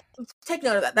 Right. Take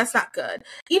note of that. That's not good.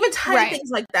 Even tiny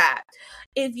things like that.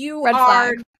 If you Red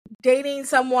are flag. dating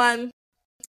someone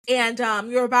and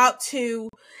you're about to,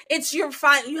 it's your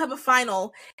you have a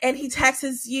final, and he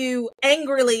texts you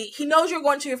angrily. He knows you're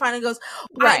going to your final and goes,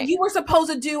 you were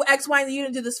supposed to do X, Y, and Z. You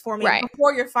didn't do this for me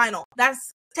before your final.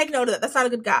 Take note of that. That's not a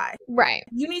good guy. Right.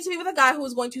 You need to be with a guy who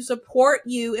is going to support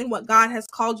you in what God has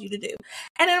called you to do.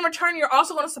 And in return, you're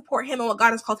also going to support him in what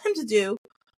God has called him to do.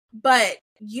 But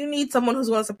you need someone who's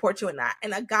going to support you in that.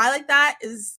 And a guy like that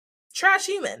is trash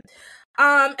human.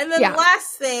 And then the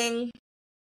last thing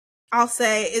I'll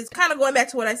say is kind of going back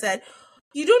to what I said.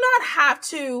 You do not have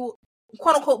to,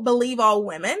 quote unquote, believe all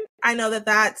women. I know that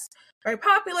that's very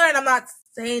popular, and I'm not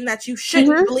saying that you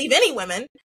shouldn't believe any women.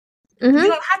 You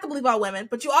don't have to believe all women,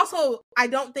 but you also, I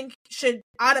don't think, should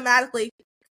automatically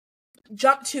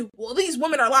jump to, well, these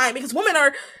women are lying because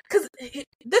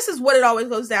this is what it always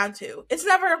goes down to. It's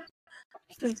never,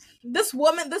 this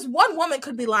one woman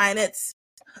could be lying. It's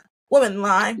women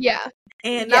lying. Yeah.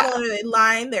 And not only are they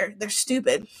lying, they're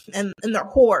stupid and they're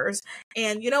whores.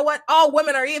 And you know what? All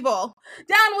women are evil.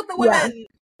 Down with the women.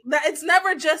 That it's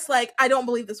never just like, I don't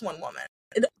believe this one woman.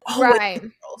 It always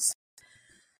goes.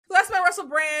 So that's my Russell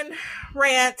Brand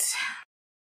rant.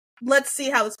 Let's see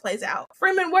how this plays out.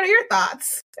 Freeman, what are your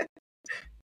thoughts?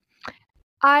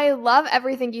 I love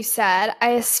everything you said.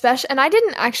 And I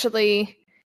didn't actually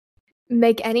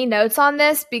make any notes on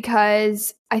this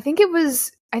because I think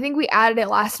we added it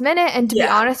last minute. And to be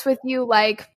honest with you,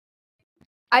 like,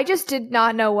 I just did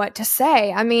not know what to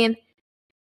say. I mean,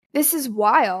 this is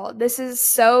wild. This is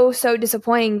so, so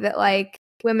disappointing that, like,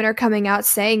 women are coming out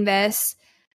saying this.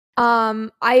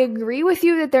 I agree with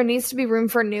you that there needs to be room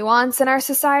for nuance in our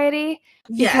society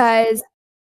because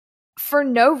for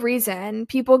no reason,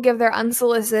 people give their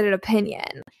unsolicited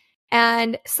opinion.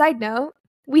 And side note,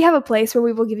 we have a place where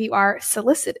we will give you our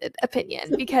solicited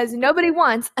opinion because nobody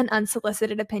wants an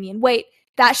unsolicited opinion. Wait,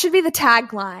 that should be the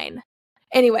tagline.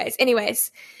 Anyways.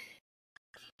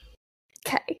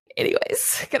 Okay.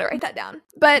 Anyways, gotta write that down.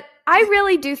 But I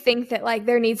really do think that, like,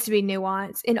 there needs to be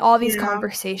nuance in all these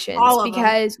conversations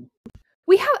because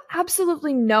we have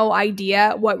absolutely no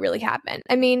idea what really happened.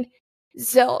 I mean,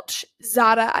 zilch,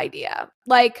 zada idea.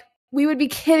 Like, we would be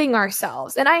kidding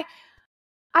ourselves. And I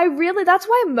really, that's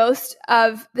why most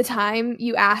of the time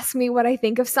you ask me what I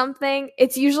think of something,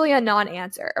 it's usually a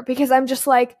non-answer because I'm just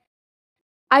like,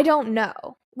 I don't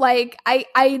know. Like,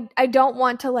 I don't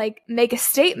want to, like, make a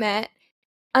statement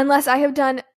unless I have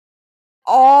done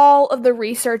all of the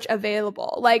research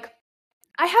available. Like,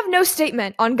 I have no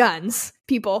statement on guns,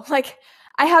 people. Like,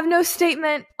 I have no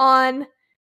statement on,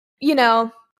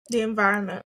 the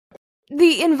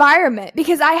environment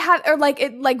because I have, or like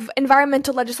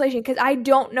environmental legislation, because I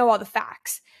don't know all the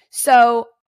facts. So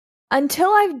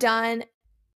until I've done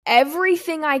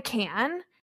everything I can,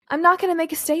 I'm not going to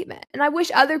make a statement. And I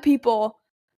wish other people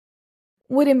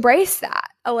would embrace that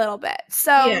a little bit.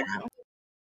 So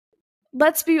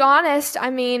let's be honest. I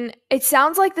mean, it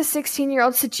sounds like the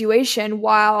 16-year-old situation,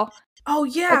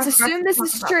 let's assume this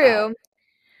is true.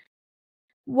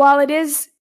 While it is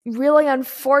really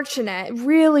unfortunate,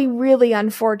 really, really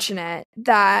unfortunate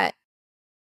that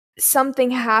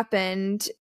something happened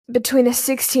between a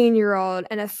 16-year-old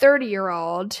and a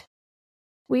 30-year-old,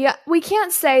 we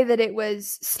can't say that it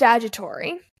was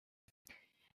statutory.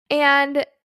 And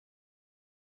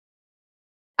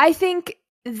I think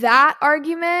that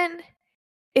argument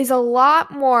is a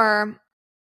lot more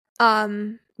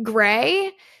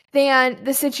gray than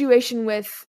the situation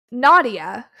with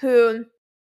Nadia, who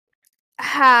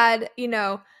had,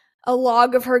 a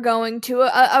log of her going to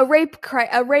a rape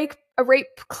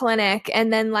clinic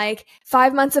and then, like,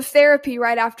 5 months of therapy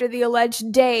right after the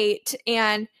alleged date.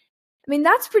 And I mean,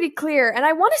 that's pretty clear. And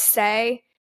I want to say,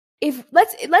 if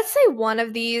let's say one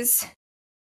of these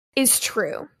is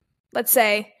true. Let's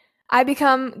say I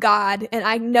become God and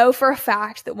I know for a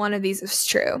fact that one of these is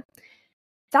true.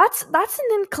 That's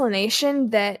an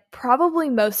inclination that probably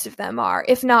most of them are,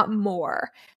 if not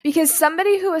more, because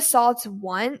somebody who assaults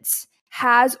once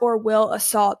has or will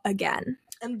assault again.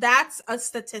 And that's a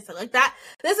statistic. Like, that,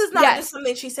 this is not just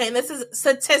something she's saying. This is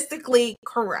statistically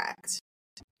correct.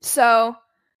 So,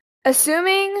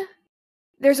 assuming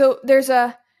there's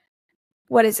a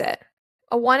what is it?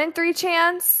 A 1 in 3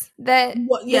 chance that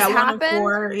this happened? 1 in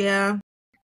 4, yeah.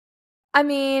 I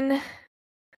mean,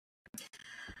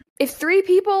 if 3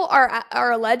 people are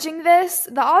alleging this,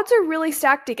 the odds are really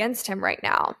stacked against him right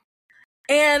now.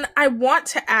 And I want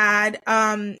to add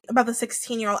about the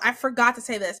 16-year-old. I forgot to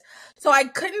say this. So I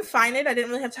couldn't find it. I didn't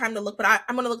really have time to look, but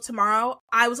I'm going to look tomorrow.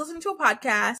 I was listening to a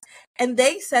podcast, and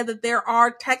they said that there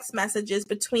are text messages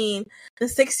between the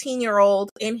 16-year-old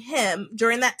and him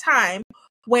during that time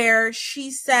where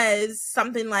she says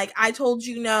something like, I told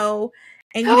you no,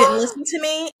 and you didn't listen to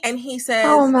me. And he says,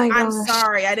 Oh my gosh. I'm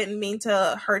sorry. I didn't mean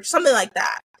to hurt you. Something like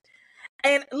that.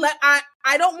 And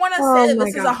I don't want to say that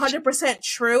this is 100%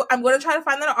 true. I'm going to try to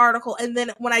find that article, and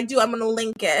then when I do, I'm going to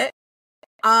link it.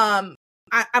 I'm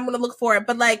going to look for it.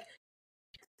 But like,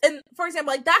 and for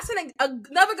example, like that's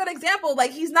another good example.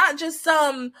 Like, he's not just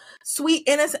some sweet,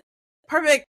 innocent,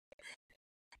 perfect.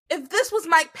 If this was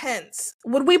Mike Pence,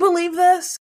 would we believe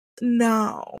this?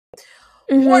 No.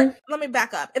 Mm-hmm. Or let me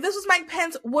back up. If this was Mike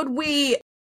Pence, would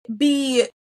it be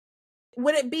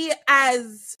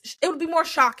more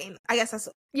shocking? I guess that's,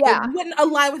 yeah. It wouldn't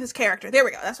align with his character. There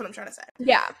we go. That's what I'm trying to say.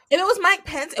 Yeah. If it was Mike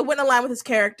Pence, it wouldn't align with his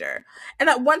character. And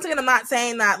once again, I'm not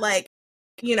saying that, like,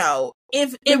 you know,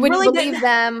 if we wouldn't really believe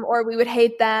them or we would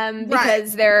hate them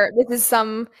because this is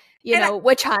some,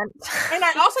 witch hunt. And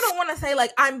I also don't want to say,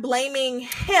 like, I'm blaming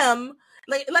him.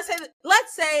 Like, let's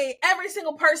say every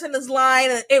single person is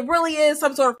lying and it really is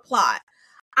some sort of plot.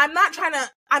 I'm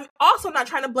also not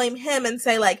trying to blame him and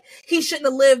say, like, he shouldn't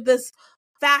have lived this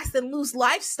fast and loose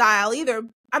lifestyle either.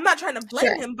 I'm not trying to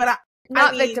blame him, but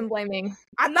victim blaming.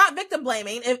 I'm not victim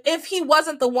blaming. If he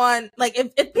wasn't the one, like,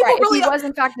 if people really, if he was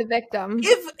in fact the victim,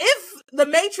 if the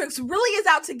Matrix really is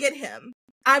out to get him,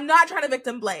 I'm not trying to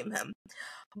victim blame him.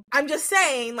 I'm just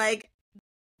saying, like,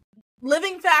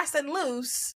 living fast and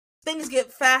loose, things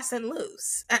get fast and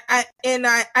loose. I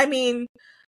mean,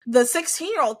 the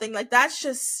 16-year-old thing, like, that's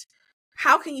just,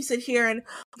 how can you sit here and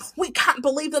we can't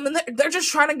believe them, and they're just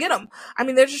trying to get him. I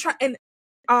mean, they're just trying. And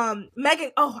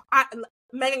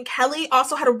Megyn Kelly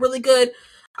also had a really good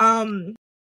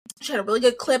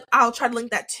clip. I'll try to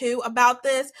link that too about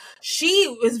this.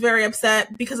 She was very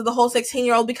upset because of the whole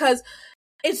 16-year-old, because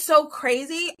it's so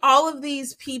crazy. All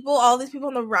these people on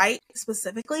the right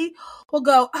specifically will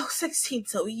go, oh, 16,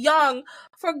 so young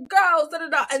for girls, da da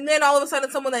da. And then all of a sudden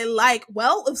someone they like,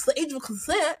 well, it's the age of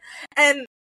consent. And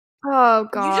oh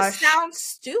gosh, you just sound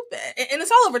stupid. And it's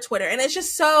all over Twitter. And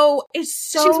it's so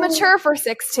she's mature for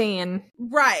 16.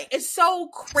 Right. It's so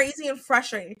crazy and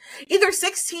frustrating. Either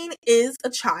 16 is a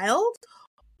child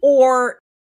or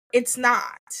it's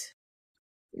not.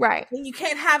 Right. And you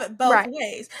can't have it both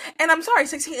ways. And I'm sorry,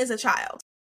 16 is a child.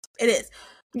 It is.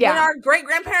 Yeah. When our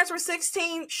great-grandparents were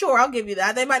 16, sure, I'll give you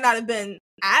that. They might not have been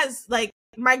as, like,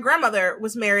 my grandmother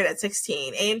was married at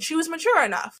 16, and she was mature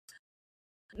enough.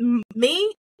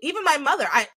 Me, even my mother,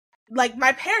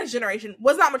 my parents' generation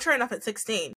was not mature enough at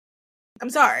 16. I'm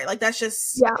sorry. Like, that's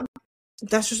just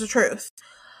the truth.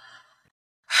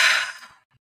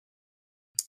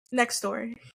 Next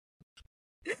story.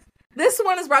 This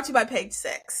one is brought to you by Page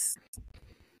 6.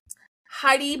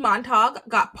 Heidi Montag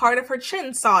got part of her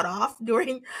chin sawed off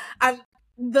during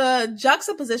the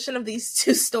juxtaposition of these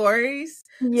two stories.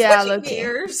 Yeah, switching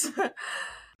gears.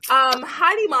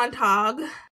 Heidi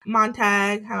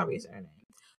Montag, however you say her name,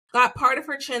 got part of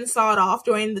her chin sawed off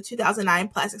during the 2009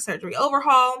 plastic surgery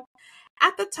overhaul.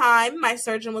 At the time, my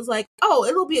surgeon was like, oh,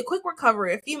 it'll be a quick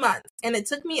recovery, a few months, and it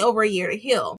took me over a year to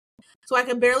heal. So I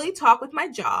could barely talk with my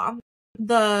jaw.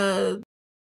 The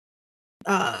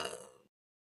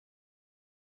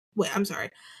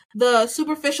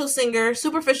superficial's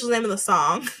name of the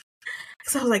song.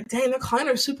 Because I was like, dang, they're calling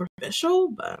her superficial,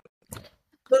 but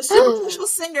the superficial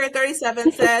singer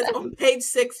 37 says on Page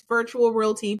 6 Virtual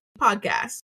Realty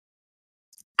podcast,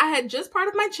 I had just part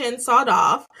of my chin sawed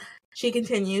off. She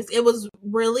continues, it was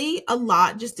really a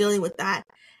lot just dealing with that.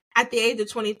 At the age of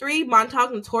 23,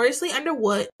 Montag notoriously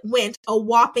underwent a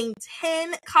whopping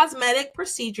 10 cosmetic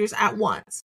procedures at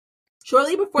once,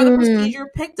 shortly before the procedure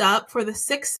picked up for the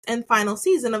 6th and final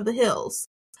season of The Hills.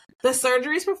 The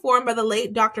surgeries performed by the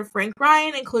late Dr. Frank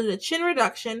Ryan included a chin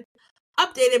reduction,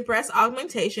 updated breast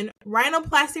augmentation,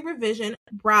 rhinoplasty revision,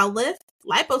 brow lift,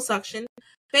 liposuction,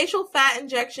 facial fat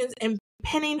injections, and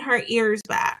pinning her ears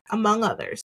back, among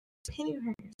others.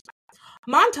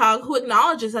 Montag, who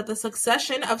acknowledges that the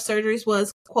succession of surgeries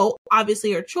was, quote,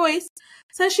 obviously her choice,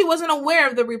 says she wasn't aware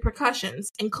of the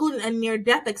repercussions, including a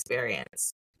near-death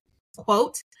experience.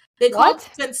 Quote, they called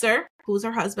Spencer, who's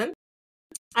her husband,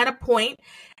 at a point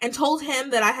and told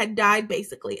him that I had died,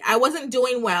 basically. I wasn't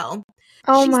doing well.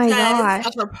 Oh she my says gosh.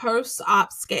 Of her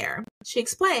post-op scare. She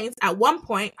explains, at one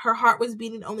point, her heart was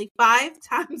beating only 5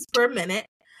 times per minute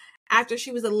after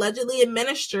she was allegedly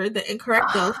administered the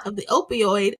incorrect dose of the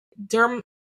opioid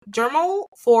Dermal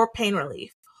for pain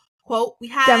relief. Quote,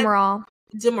 Demerol.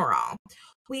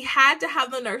 we had to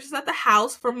have the nurses at the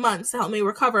house for months to help me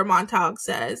recover, Montauk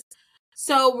says.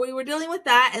 So we were dealing with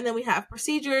that, and then we have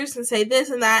procedures and say this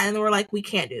and that, and we're like, we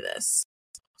can't do this.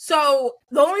 So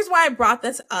the only reason why I brought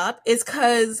this up is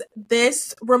because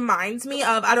this reminds me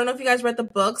of, I don't know if you guys read the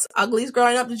books, Uglies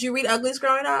growing up. Did you read Uglies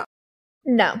growing up?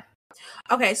 No.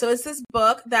 Okay, so it's this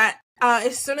book that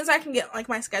as soon as I can get like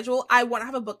my schedule, I want to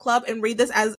have a book club and read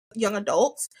this as young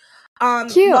adults.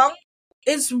 Cute.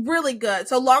 It's really good.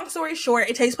 So long story short,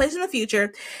 it takes place in the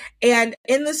future, and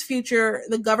in this future,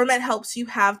 the government helps you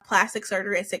have plastic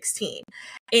surgery at 16,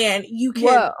 and you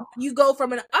go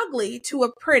from an ugly to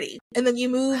a pretty, and then you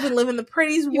move and live in the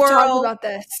pretty's world. You've talked about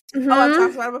this. Mm-hmm. Oh, I've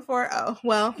talked about it before? Oh,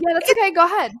 well. Yeah, that's okay. Go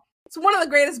ahead. It's one of the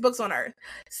greatest books on earth.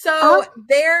 So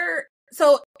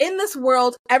So in this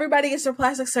world, everybody gets their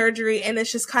plastic surgery, and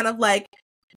it's just kind of like,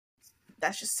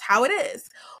 that's just how it is.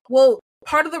 Well,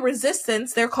 part of the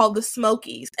resistance, they're called the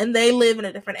Smokies, and they live in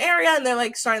a different area, and they're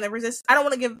like starting the resistance. I don't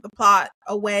want to give the plot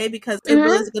away because it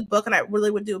really is a good book, and I really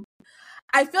would do.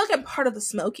 I feel like I'm part of the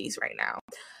Smokies right now.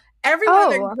 Everyone,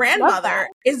 their grandmother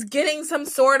is getting some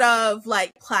sort of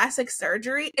like plastic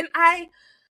surgery, and I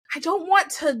don't want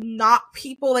to knock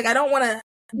people. Like, I don't want to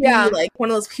be like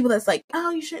one of those people that's like, oh,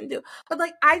 you shouldn't do. But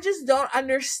like, I just don't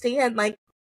understand. Like,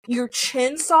 your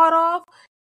chin sawed off.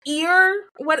 Ear,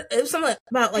 what something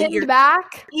about like your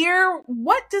back ear,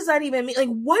 what does that even mean? Like,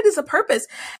 what is the purpose?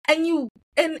 And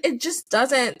it just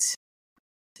doesn't,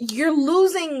 you're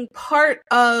losing part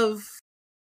of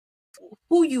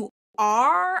who you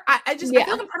are. I feel like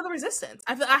I'm part of the resistance.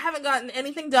 I feel I haven't gotten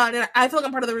anything done, and I feel like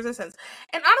I'm part of the resistance,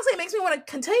 and honestly it makes me want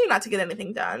to continue not to get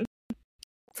anything done,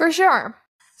 for sure.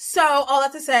 So, all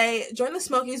that to say, join the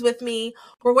Smokies with me.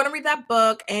 We're going to read that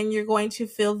book, and you're going to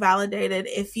feel validated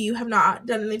if you have not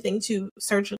done anything to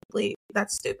surgically.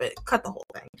 That's stupid. Cut the whole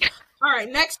thing. All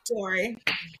right, next story.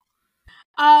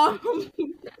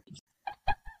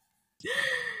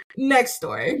 Next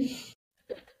story.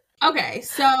 Okay,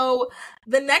 so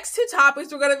the next two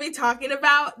topics we're going to be talking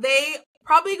about, they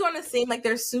probably going to seem like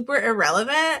they're super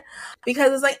irrelevant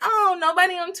because it's like, oh,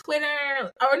 nobody on Twitter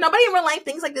or nobody in real life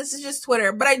thinks like this is just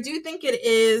Twitter. But I do think it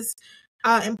is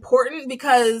important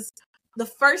because the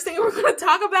first thing we're going to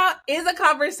talk about is a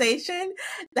conversation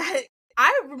that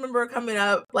I remember coming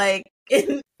up like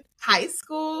in high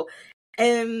school.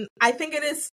 And I think it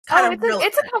is kind of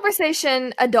it's a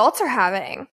conversation adults are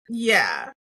having. Yeah.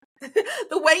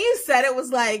 The way you said it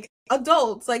was like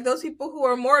adults, like those people who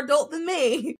are more adult than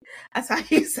me. That's how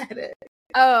you said it.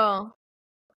 Oh.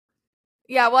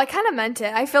 Yeah, well, I kind of meant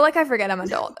it. I feel like I forget I'm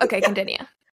adult. Okay, continue.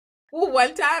 Well,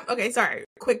 one time, sorry,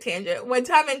 quick tangent. One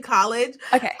time in college,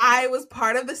 I was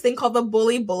part of this thing called the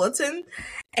Bully Bulletin,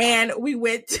 and we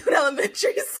went to an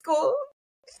elementary school.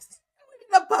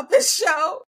 We did a puppet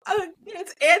show.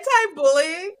 It's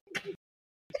anti-bullying.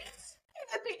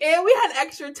 At the end, we had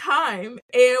extra time,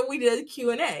 and we did a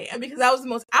Q&A. And because I was the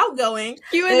most outgoing...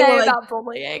 Q&A about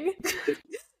bullying.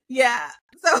 Yeah.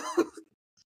 So,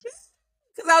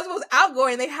 because I was the most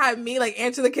outgoing, they had me, like,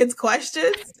 answer the kids'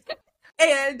 questions.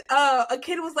 And a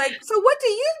kid was like, so what do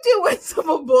you do when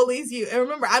someone bullies you? And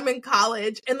remember, I'm in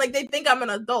college, and, like, they think I'm an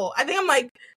adult. I think I'm, like,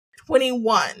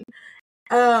 21.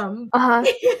 So what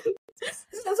do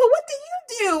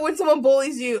you do when someone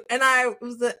bullies you? And I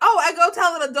was like, I go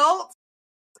tell an adult.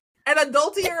 An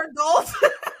adultier adult.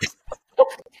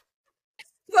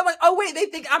 So I'm like, oh wait, they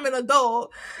think I'm an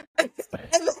adult. And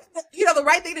the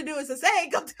right thing to do is to say,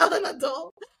 go tell an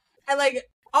adult. And like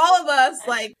all of us,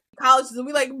 like college,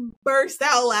 we like burst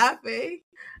out laughing.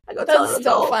 I go tell an adult. That's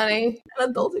so funny.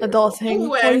 Adulting. Anyway,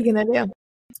 what are you gonna do?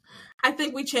 I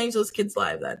think we changed those kids'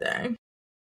 lives that day.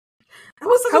 That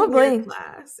was like a weird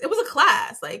class. It was a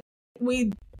class. Like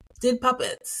we did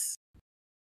puppets.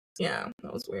 Yeah,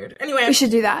 that was weird. Anyway, we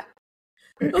should do that.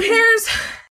 Here's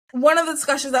one of the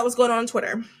discussions that was going on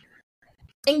Twitter.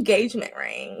 Engagement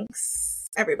rings,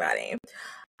 everybody.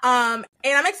 And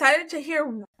I'm excited to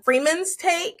hear Freeman's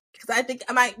take because I think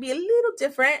it might be a little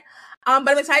different. But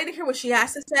I'm excited to hear what she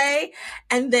has to say,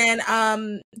 and then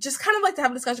just kind of like to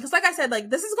have a discussion because, like I said, like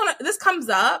this comes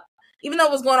up even though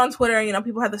it was going on Twitter. And,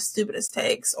 people have the stupidest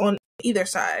takes on either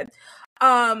side.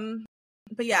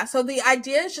 But yeah, so the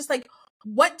idea is just like,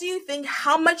 what do you think?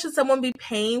 How much should someone be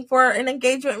paying for an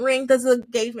engagement ring? Does the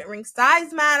engagement ring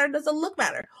size matter? Does the look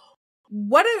matter?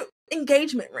 What are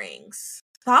engagement rings?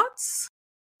 Thoughts?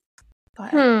 Go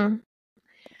ahead.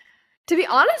 To be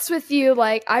honest with you,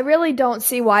 like, I really don't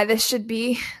see why this should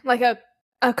be like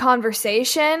a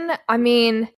conversation. I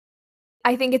mean,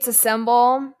 I think it's a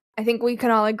symbol. I think we can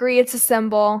all agree it's a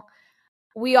symbol.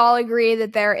 We all agree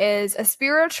that there is a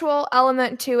spiritual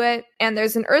element to it and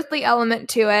there's an earthly element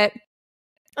to it.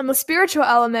 And the spiritual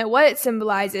element, what it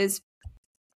symbolizes,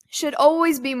 should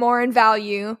always be more in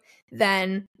value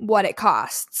than what it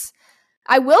costs.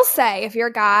 I will say, if you're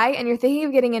a guy and you're thinking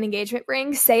of getting an engagement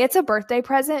ring, say it's a birthday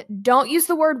present. Don't use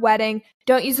the word wedding.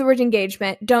 Don't use the word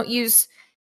engagement. Don't use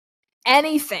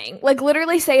anything. Like,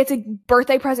 literally say it's a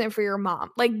birthday present for your mom.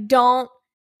 Like, don't,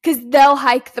 because they'll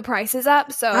hike the prices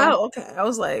up. So, oh, okay. I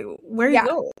was like, where are you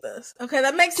going with this? Okay,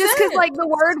 that makes sense. Just because, like, the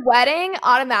word wedding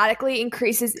automatically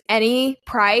increases any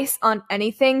price on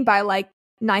anything by, like,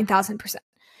 9,000%.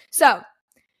 So,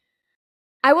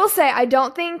 I will say, I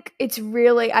don't think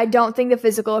the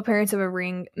physical appearance of a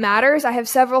ring matters. I have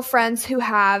several friends who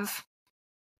have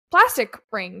plastic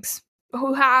rings,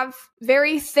 who have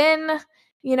very thin,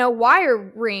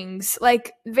 wire rings,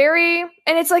 like and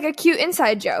it's like a cute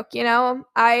inside joke,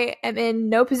 I am in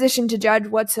no position to judge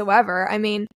whatsoever. I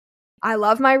mean, I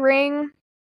love my ring.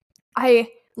 I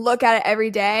look at it every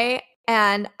day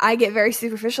and I get very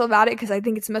superficial about it because I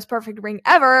think it's the most perfect ring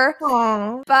ever.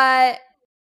 Aww. But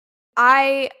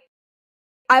I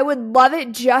would love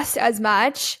it just as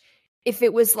much if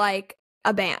it was like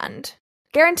a band.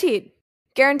 Guaranteed.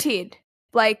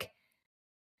 Like,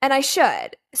 and I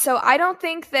should. So I don't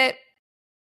think that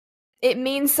it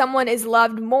means someone is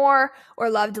loved more or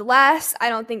loved less. I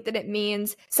don't think that it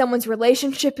means someone's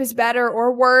relationship is better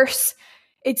or worse.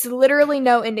 It's literally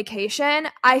no indication.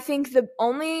 I think the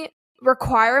only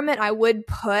requirement I would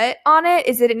put on it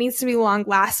is that it needs to be long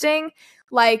lasting.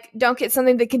 Like, don't get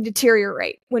something that can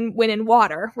deteriorate when in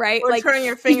water, right? Or like turn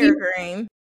your finger green.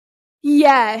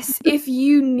 Yes. If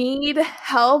you need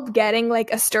help getting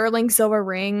like a sterling silver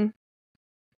ring,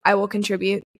 I will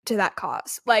contribute to that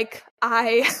cause. Like,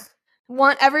 I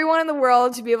want everyone in the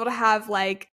world to be able to have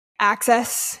like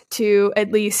access to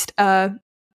at least a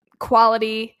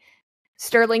quality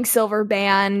sterling silver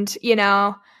band,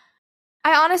 I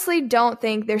honestly don't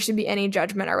think there should be any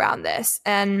judgment around this.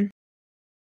 And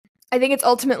I think it's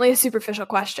ultimately a superficial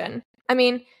question. I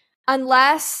mean,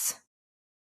 unless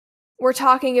we're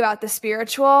talking about the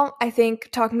spiritual, I think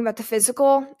talking about the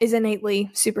physical is innately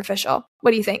superficial.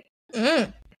 What do you think?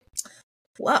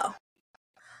 Well,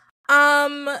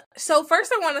 so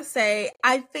first I want to say,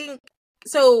 I think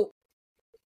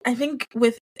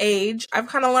with age, I've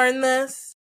kind of learned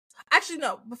this. Actually,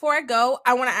 no, before I go,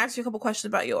 I want to ask you a couple questions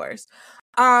about yours.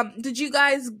 Did you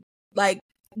guys like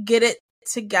get it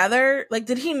together? Like,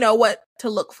 did he know what to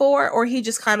look for, or he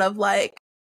just kind of like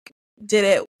did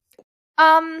it?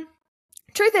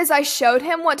 Truth is, I showed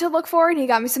him what to look for and he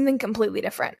got me something completely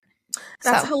different.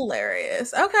 That's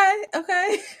hilarious. Okay.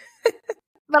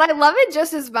 But I love it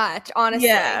just as much, honestly.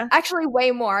 Yeah. Actually,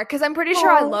 way more, because I'm pretty sure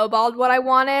I lowballed what I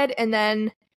wanted, and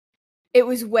then it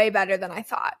was way better than I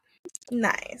thought.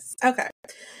 Nice. Okay.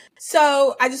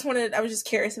 So, I was just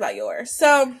curious about yours.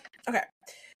 So, okay.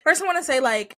 First, I want to say,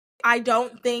 like, I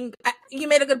don't think, you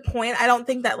made a good point. I don't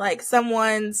think that, like,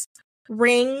 someone's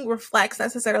ring reflects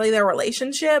necessarily their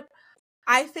relationship.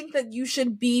 I think that you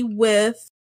should be with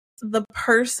the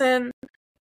person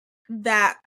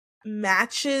that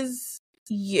matches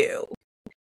you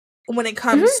when it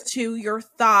comes to your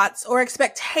thoughts or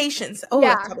expectations. Oh,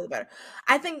 yeah. That's probably better.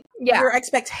 I think your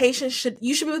expectations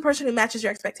you should be the person who matches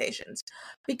your expectations,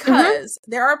 because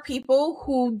there are people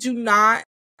who do not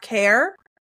care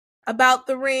about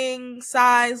the ring,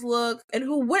 size, look, and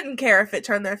who wouldn't care if it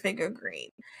turned their finger green.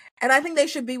 And I think they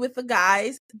should be with the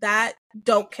guys that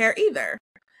don't care either.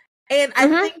 And I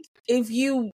think if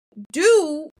you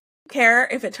do care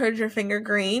if it turns your finger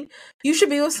green, you should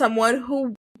be with someone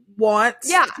who wants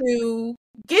to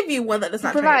give you one that does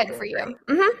not provide for you.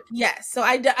 Yes. So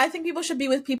I think people should be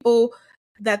with people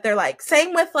that they're like,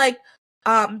 same with like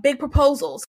big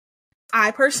proposals.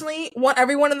 I personally want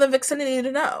everyone in the vicinity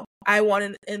to know. I want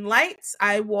it in lights.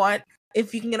 I want,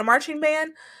 if you can get a marching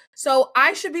band. So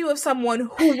I should be with someone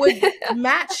who would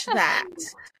match that.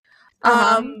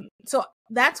 So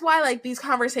that's why like these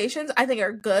conversations I think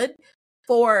are good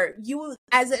for you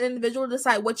as an individual to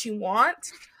decide what you want.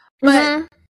 But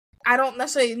I don't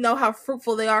necessarily know how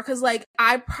fruitful they are, because like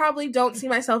I probably don't see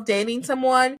myself dating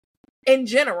someone in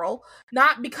general,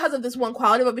 not because of this one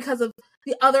quality, but because of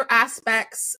the other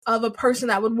aspects of a person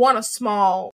that would want a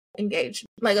small engagement,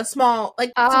 like a small, like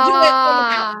to do it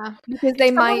on the because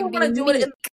they might be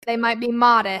meek. They might be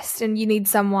modest, and you need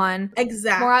someone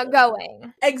more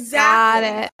outgoing. Exactly.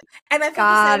 Got it. And I think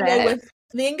the same way with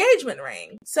the engagement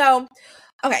ring. So,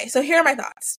 okay, so here are my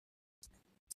thoughts.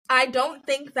 I don't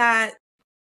think that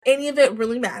any of it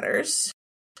really matters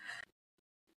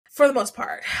for the most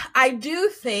part. I do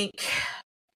think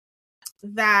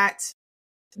that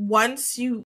once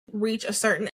you reach a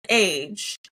certain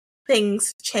age,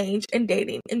 things change in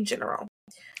dating in general.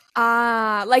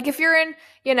 Like if you're in,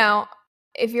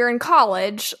 if you're in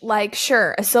college, like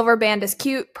sure, a silver band is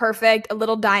cute, perfect, a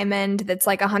little diamond that's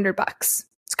like $100.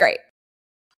 It's great.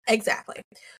 Exactly.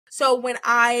 So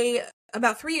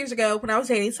about 3 years ago, when I was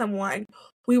dating someone,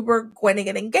 we were going to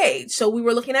get engaged. So we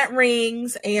were looking at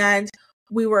rings, and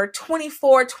we were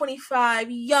 24,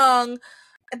 25, young,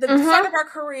 at the start of our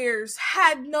careers,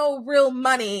 had no real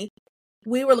money.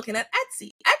 We were looking at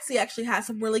Etsy. Etsy actually has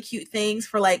some really cute things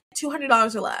for like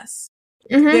 $200 or less.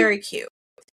 Very cute.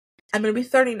 I'm going to be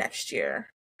 30 next year.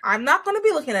 I'm not going to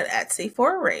be looking at Etsy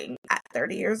for a ring at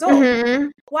 30 years old.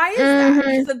 Why is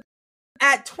that? Because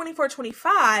at 24,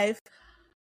 25,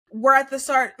 we're at the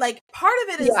start, like, part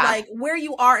of it is like where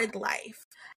you are in life.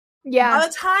 Yeah. By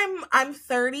the time I'm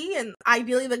 30, and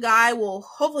ideally the guy will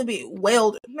hopefully be way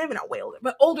older, maybe not way older,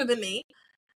 but older than me.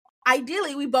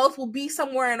 Ideally, we both will be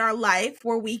somewhere in our life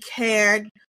where we can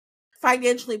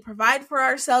financially provide for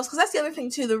ourselves. Because that's the other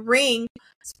thing too. The ring,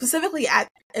 specifically at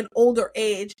an older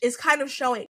age, is kind of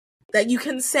showing that you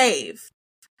can save,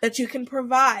 that you can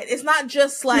provide. It's not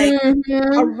just like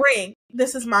a ring.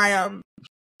 This is my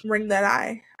ring that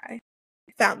I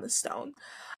found this stone.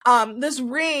 This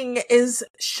ring is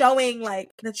showing like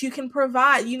that you can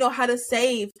provide. You know how to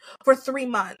save for 3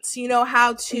 months. You know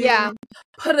how to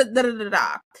put a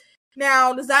da-da-da-da.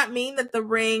 Now, does that mean that the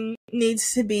ring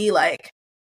needs to be like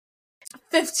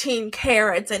 15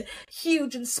 carats and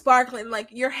huge and sparkling? Like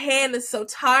your hand is so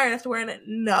tired after wearing it?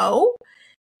 No.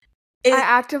 I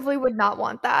actively would not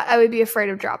want that. I would be afraid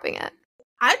of dropping it.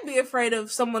 I'd be afraid of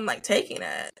someone like taking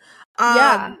it.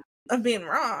 Of being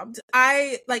robbed.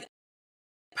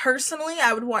 Personally,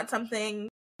 I would want something.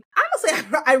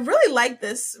 Honestly, I really like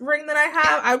this ring that I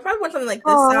have. I would probably want something like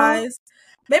this size.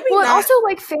 Maybe not. Also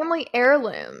like family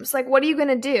heirlooms. Like, what are you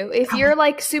gonna do if you're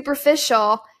like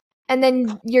superficial, and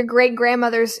then your great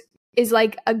grandmother's is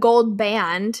like a gold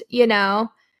band,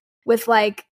 with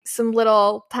like some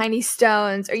little tiny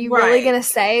stones? Are you really gonna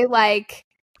say like,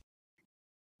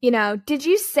 did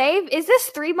you save? Is this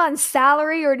 3 months'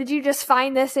 salary, or did you just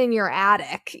find this in your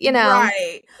attic?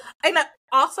 Right. And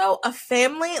also, a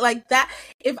family like that.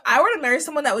 If I were to marry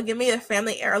someone that would give me a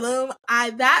family heirloom,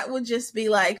 that would just be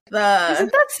like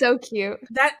Isn't that so cute?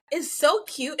 That is so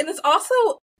cute, and it's also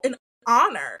an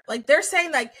honor. Like they're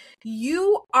saying, like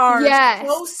you are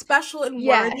so special and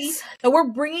worthy that we're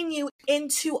bringing you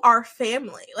into our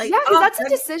family. Like because that's a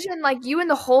decision like you and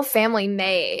the whole family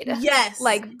made. Yes,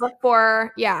 like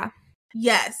before. Yeah.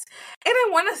 Yes, and I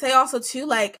want to say also too,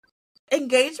 like,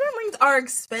 engagement rings are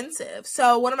expensive.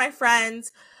 So one of my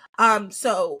friends,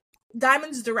 so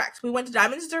Diamonds Direct, we went to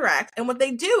Diamonds Direct, and what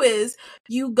they do is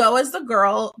you go as the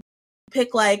girl,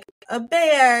 pick like a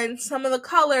band, some of the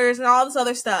colors and all this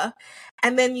other stuff,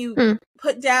 and then you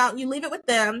you leave it with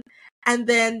them, and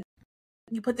then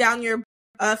you put down your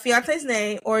fiance's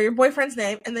name or your boyfriend's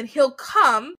name, and then he'll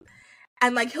come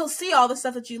and like he'll see all the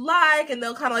stuff that you like, and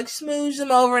they'll kind of like smoosh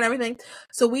them over and everything.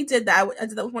 So we did that. I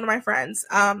did that with one of my friends.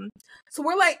 So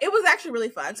we're like, it was actually really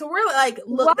fun. So we're like,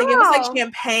 look, they gave us like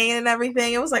champagne and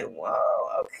everything. It was like,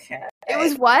 whoa, okay. It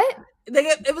was what?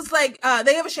 It was like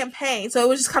they gave us champagne, so it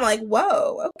was just kind of like,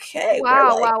 whoa, okay.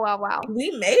 Wow.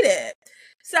 We made it.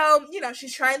 So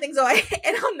she's trying things away,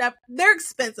 and they're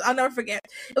expensive. I'll never forget.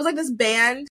 It was like this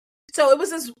band. So it was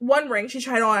this one ring she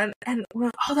tried on, and we're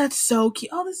like, oh, that's so cute.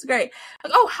 Oh, this is great.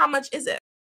 Like, oh, how much is it?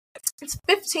 It's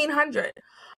 $1,500.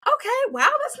 Okay,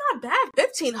 wow, that's not bad.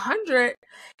 $1,500.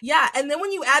 Yeah, and then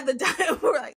when you add the diamond,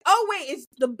 we're like, oh wait,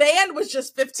 the band was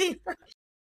just $1,500.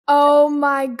 Oh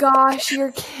my gosh,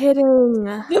 you're kidding.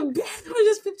 The band was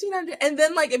just $1,500, and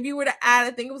then like if you were to add,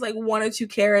 I think it was like 1 or 2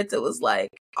 carats. It was like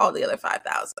all the other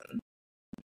 $5,000.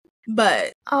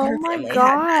 But oh my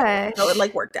gosh, so it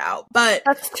like worked out. But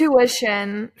that's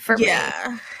tuition for me.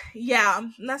 Yeah,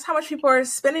 and that's how much people are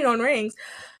spending on rings.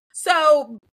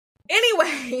 So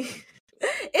anyway,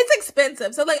 it's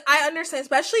expensive. So like I understand,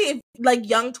 especially if like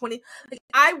young 20, like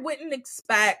I wouldn't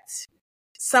expect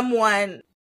someone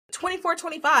 24,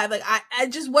 25. Like I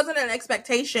just wasn't an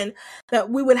expectation that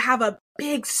we would have a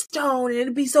big stone and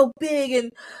it'd be so big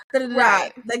and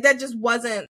right. Like that just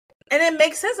wasn't. And it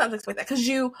makes sense not to expect that because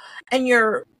you're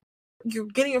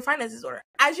getting your finances order.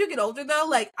 As you get older, though,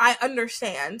 like I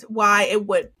understand why it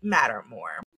would matter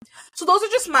more. So those are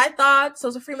just my thoughts.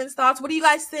 Those are Freeman's thoughts. What do you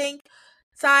guys think?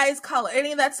 Size, color,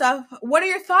 any of that stuff. What are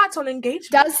your thoughts on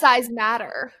engagement? Does size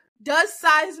matter? Does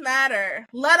size matter?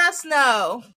 Let us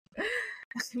know.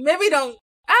 Maybe don't.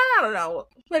 I don't know.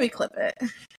 Maybe clip it.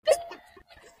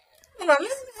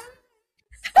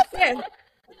 Okay.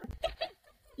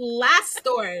 Last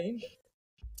story.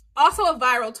 Also a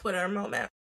viral Twitter moment.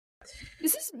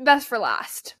 This is best for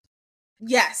last.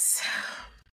 Yes.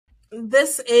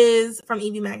 This is from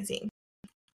EV Magazine.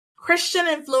 Christian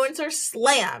influencer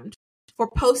slammed for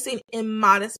posting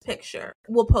immodest picture.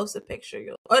 We'll post a picture.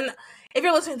 And if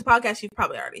you're listening to the podcast, you've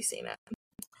probably already seen it.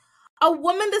 A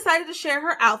woman decided to share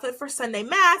her outfit for Sunday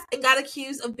Mass and got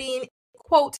accused of being,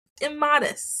 quote,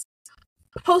 immodest.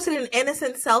 Posted an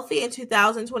innocent selfie in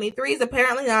 2023 is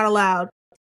apparently not allowed.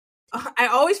 I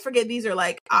always forget these are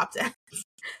like opt-ins.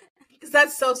 Because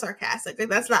that's so sarcastic. Like,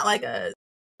 that's not like a...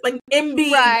 Like,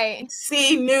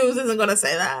 NBC News isn't going to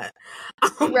say that.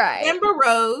 Right. Amber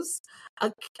Rose,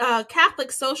 a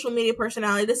Catholic social media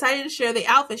personality, decided to share the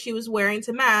outfit she was wearing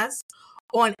to Mass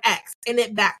on X, and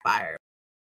it backfired.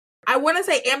 I want to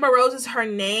say Amber Rose is her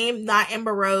name, not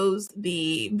Amber Rose,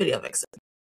 the video vixen.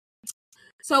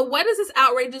 So what is this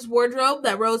outrageous wardrobe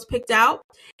that Rose picked out?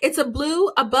 It's a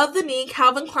blue, above-the-knee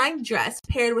Calvin Klein dress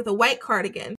paired with a white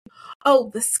cardigan.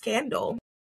 Oh, the scandal.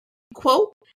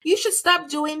 Quote, "You should stop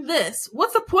doing this.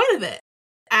 What's the point of it?"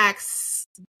 asks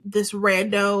this what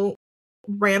do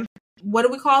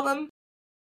we call them?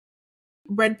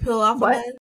 Red pill off the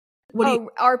head?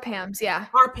 RPAMs, yeah.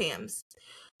 RPAMs.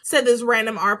 Said this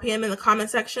random RPM in the comment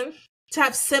section. To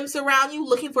have simps around you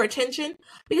looking for attention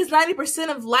because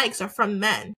 90% of likes are from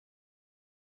men.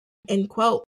 End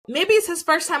quote. Maybe it's his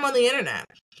first time on the internet.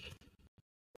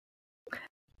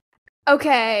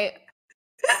 Okay.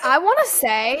 I want to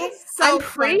say, I'm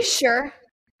pretty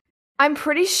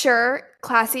sure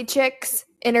Classy Chicks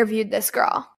interviewed this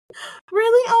girl.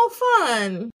 Really? Oh,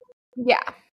 fun.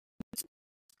 Yeah.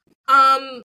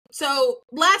 So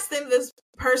last thing this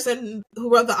person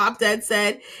who wrote the op-ed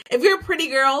said, if you're a pretty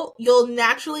girl, you'll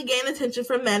naturally gain attention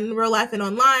from men in real life and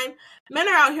online. Men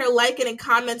are out here liking and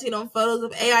commenting on photos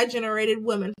of AI-generated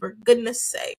women, for goodness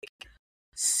sake.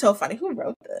 So funny. Who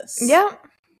wrote this? Yeah.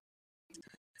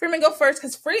 Freeman, go first,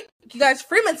 because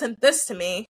Freeman sent this to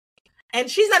me, and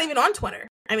she's not even on Twitter.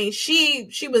 I mean, she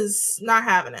was not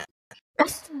having it.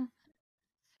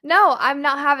 No, I'm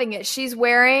not having it. She's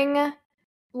wearing,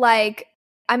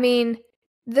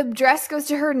 the dress goes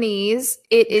to her knees.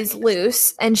 It is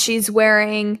loose, and she's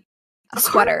wearing a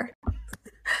sweater.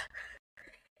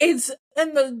 It's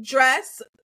in the dress.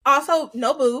 Also,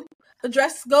 no boob. The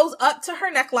dress goes up to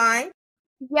her neckline.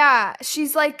 Yeah,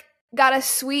 she's got a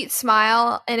sweet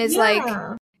smile and is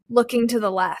looking to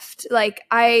the left.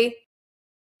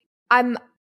 I'm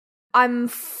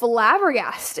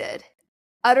flabbergasted.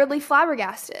 Utterly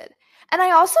flabbergasted. And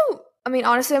I also,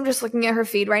 honestly, I'm just looking at her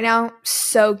feed right now.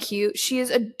 So cute. She is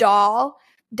a doll.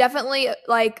 Definitely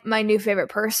my new favorite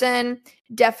person.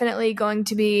 Definitely going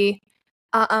to be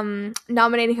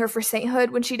nominating her for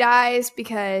sainthood when she dies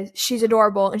because she's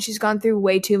adorable and she's gone through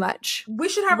way too much. We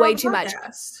should have way too much.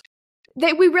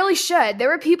 We really should. There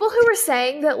were people who were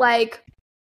saying that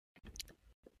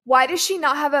why does she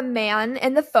not have a man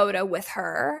in the photo with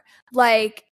her?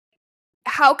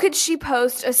 How could she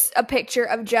post a picture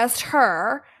of just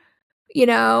her?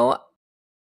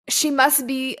 She must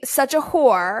be such a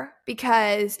whore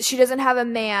because she doesn't have a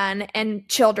man and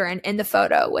children in the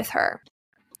photo with her.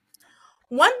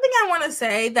 One thing I want to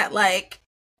say that,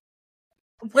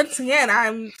 once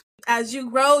again, as you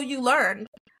grow, you learn.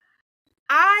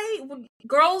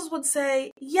 Girls would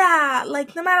say, yeah,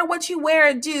 no matter what you wear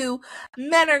or do,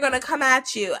 men are going to come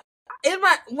at you.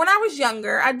 When I was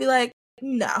younger, I'd be like,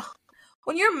 no.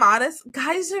 When you're modest,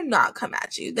 guys do not come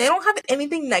at you. They don't have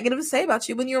anything negative to say about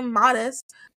you. When you're modest,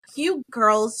 you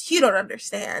girls, you don't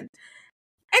understand.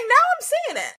 And now I'm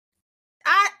seeing it.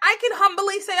 I can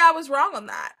humbly say I was wrong on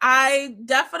that. I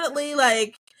definitely,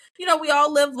 we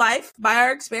all live life by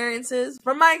our experiences.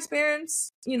 From my experience,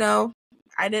 I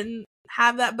didn't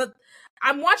have that, but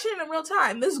I'm watching it in real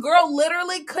time. This girl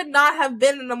literally could not have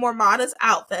been in a more modest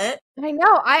outfit. I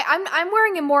know. I'm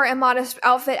wearing a more immodest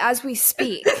outfit as we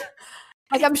speak.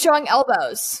 I'm showing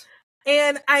elbows.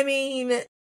 And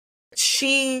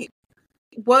she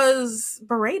was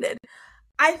berated.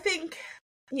 I think,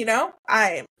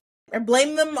 I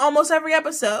blame them almost every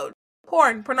episode.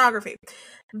 Pornography.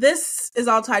 This is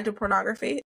all tied to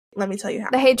pornography. Let me tell you how.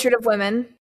 The hatred of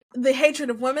women. The hatred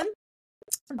of women.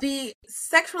 The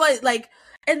sexualized,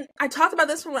 and I talked about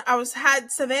this when I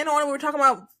had Savannah on and we were talking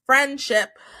about friendship.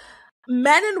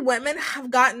 Men and women have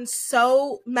gotten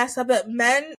so messed up that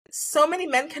so many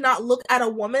men cannot look at a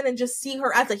woman and just see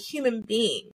her as a human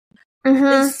being. Mm-hmm.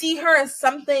 They see her as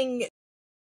something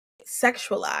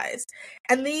sexualized.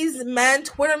 And these men,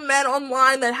 Twitter men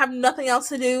online that have nothing else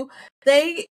to do,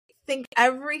 they think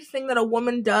everything that a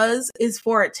woman does is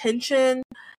for attention.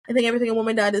 I think everything a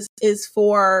woman does is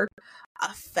for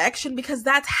affection because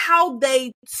that's how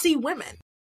they see women.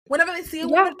 Whenever they see a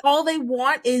woman, all they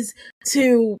want is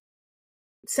to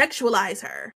sexualize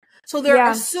her. So they're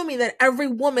assuming that every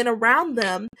woman around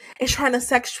them is trying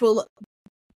to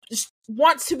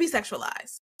wants to be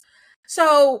sexualized.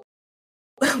 So,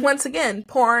 once again,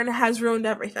 porn has ruined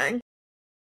everything.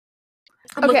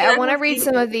 Okay, I want to read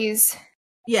some of these.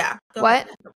 Yeah. What?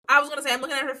 I was going to say, I'm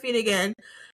looking at her feet again.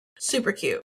 Super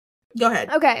cute. Go ahead.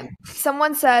 Okay.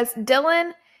 Someone says,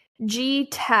 Dylan G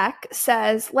Tech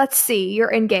says, let's see,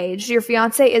 you're engaged. Your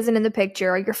fiance isn't in the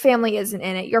picture. Your family isn't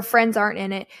in it. Your friends aren't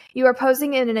in it. You are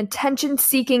posing in an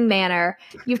attention-seeking manner.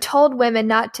 You've told women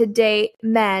not to date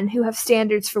men who have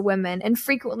standards for women and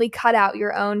frequently cut out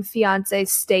your own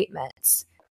fiance's statements.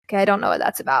 Okay, I don't know what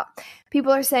that's about.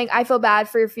 People are saying, I feel bad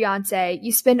for your fiance.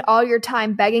 You spend all your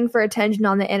time begging for attention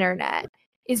on the internet.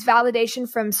 Is validation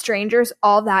from strangers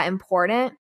all that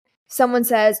important? Someone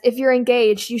says, if you're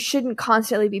engaged, you shouldn't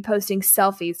constantly be posting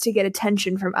selfies to get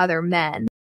attention from other men.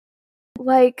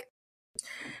 Like,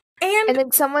 and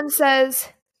then someone says,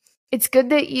 it's good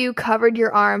that you covered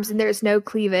your arms and there's no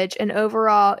cleavage, and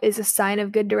overall is a sign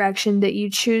of good direction that you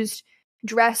choose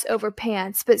dress over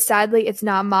pants, but sadly it's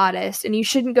not modest, and you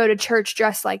shouldn't go to church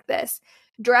dressed like this.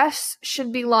 Dress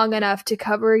should be long enough to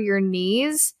cover your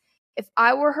knees. If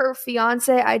I were her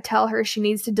fiance, I'd tell her she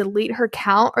needs to delete her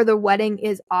count or the wedding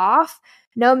is off.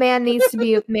 No man needs to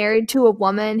be married to a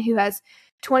woman who has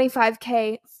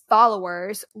 25K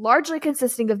followers, largely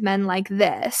consisting of men like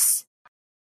this.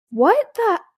 What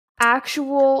the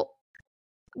actual...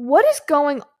 What is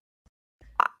going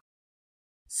on?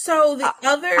 So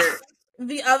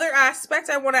the other aspect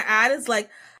I want to add is, like,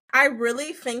 I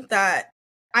really think that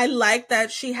I like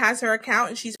that she has her account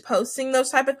and she's posting those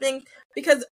type of things,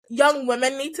 because young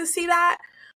women need to see that.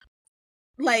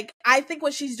 Like, I think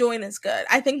what she's doing is good.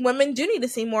 I think women do need to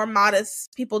see more modest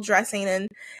people dressing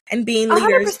and being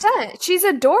leaders. 100%. She's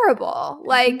adorable.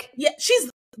 Like, yeah, she's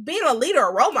being a leader,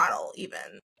 a role model,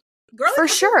 even. Girl, for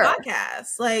sure.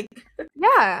 Podcast, like,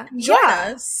 yeah, join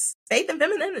us. Faith and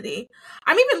femininity.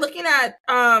 I'm even looking at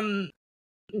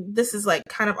this is like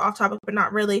kind of off topic, but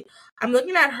not really. I'm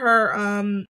looking at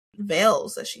her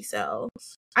veils that she sells.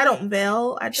 I don't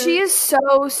veil. She is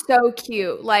so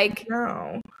cute. Like,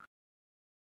 no.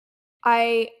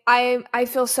 I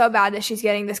feel so bad that she's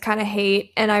getting this kind of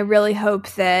hate, and I really hope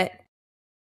that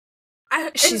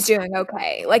she's doing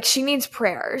okay. Like, she needs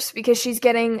prayers because she's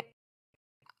getting,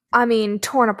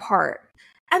 torn apart.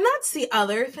 And that's the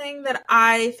other thing that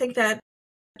I think that,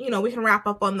 we can wrap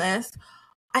up on this.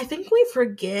 I think we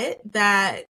forget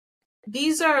that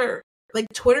these are, like,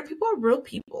 Twitter people are real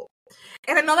people.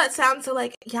 And I know that sounds so,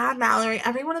 like, yeah, Mallory,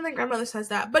 everyone and their grandmother says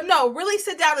that. But no, really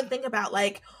sit down and think about,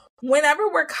 like, whenever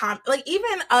we're like,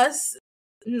 even us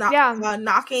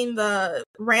knocking the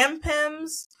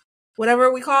rampims,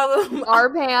 whatever we call them.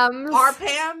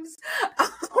 RPAMs.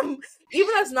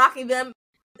 Even us knocking them,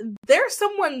 they're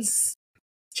someone's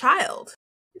child.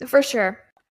 For sure.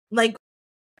 Like,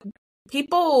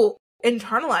 people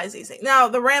internalize these things. Now,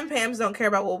 the rampams don't care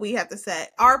about what we have to say.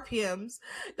 RPMs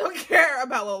don't care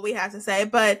about what we have to say.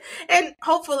 And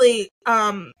hopefully,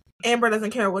 Amber doesn't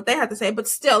care what they have to say, but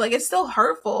still, like, it's still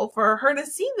hurtful for her to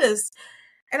see this.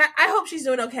 And I hope she's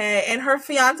doing okay. And her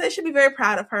fiance should be very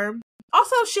proud of her.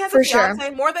 Also, she has a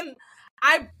fiance more than...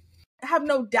 I have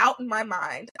no doubt in my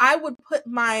mind. I would put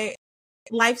my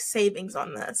life savings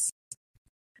on this.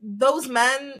 Those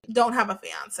men don't have a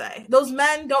fiance. Those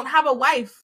men don't have a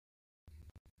wife.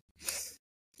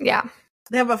 Yeah.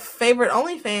 They have a favorite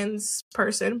OnlyFans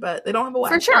person, but they don't have a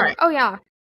wife. For sure. Right. Oh, yeah.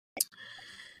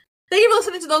 Thank you for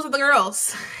listening to Those Are the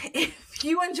Girls. If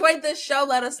you enjoyed this show,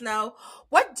 let us know.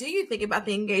 What do you think about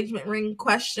the engagement ring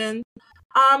question?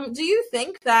 Do you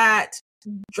think that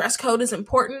dress code is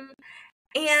important?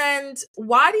 And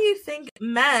why do you think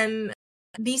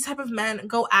these type of men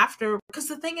go after? Because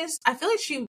the thing is, I feel like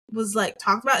she was, like,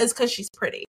 talked about is because she's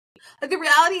pretty. Like, the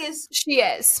reality is... She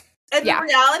is. And the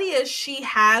reality is she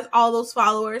has all those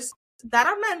followers that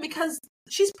are men because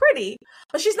she's pretty.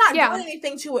 But she's not doing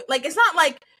anything to it. Like, it's not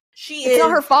like it's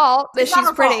not her fault that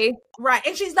she's pretty. Fault. Right.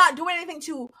 And she's not doing anything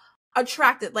to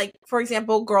attract it. Like, for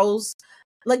example, girls,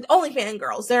 like OnlyFans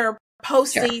girls, they're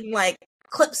posting, like,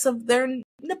 clips of their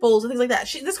nipples and things like that.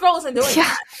 This girl isn't doing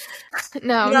that.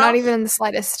 No, not even in the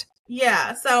slightest.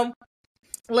 Yeah. So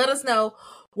let us know,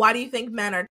 why do you think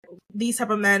these type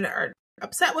of men are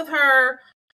upset with her?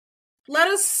 Let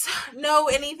us know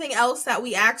anything else that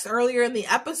we asked earlier in the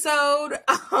episode.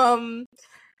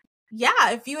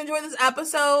 If you enjoyed this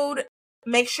episode,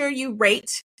 make sure you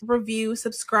rate, review,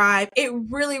 subscribe. It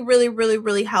really, really, really,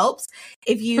 really helps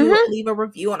if you leave a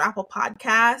review on Apple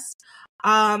Podcasts.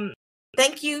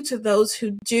 Thank you to those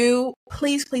who do.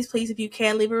 Please, please, please, if you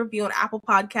can, leave a review on Apple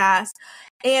Podcasts.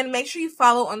 And make sure you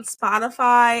follow on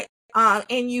Spotify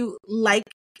and you rate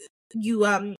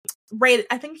it.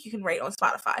 I think you can rate on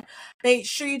Spotify. Make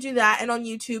sure you do that, and on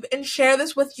YouTube, and share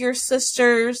this with your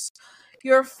sisters,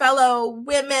 your fellow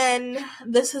women.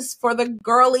 This is for the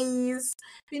girlies.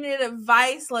 If you need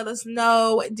advice, let us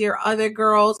know, dear other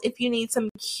girls. If you need some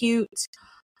cute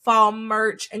fall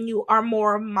merch and you are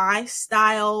more my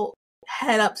style,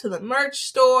 head up to the merch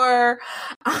store.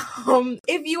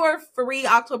 If you are free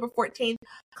October 14th,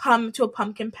 come to a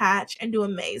pumpkin patch and do a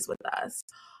maze with us.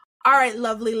 All right,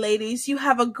 lovely ladies, you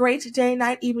have a great day,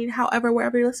 night, evening, however,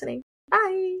 wherever you're listening.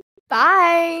 Bye.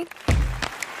 Bye.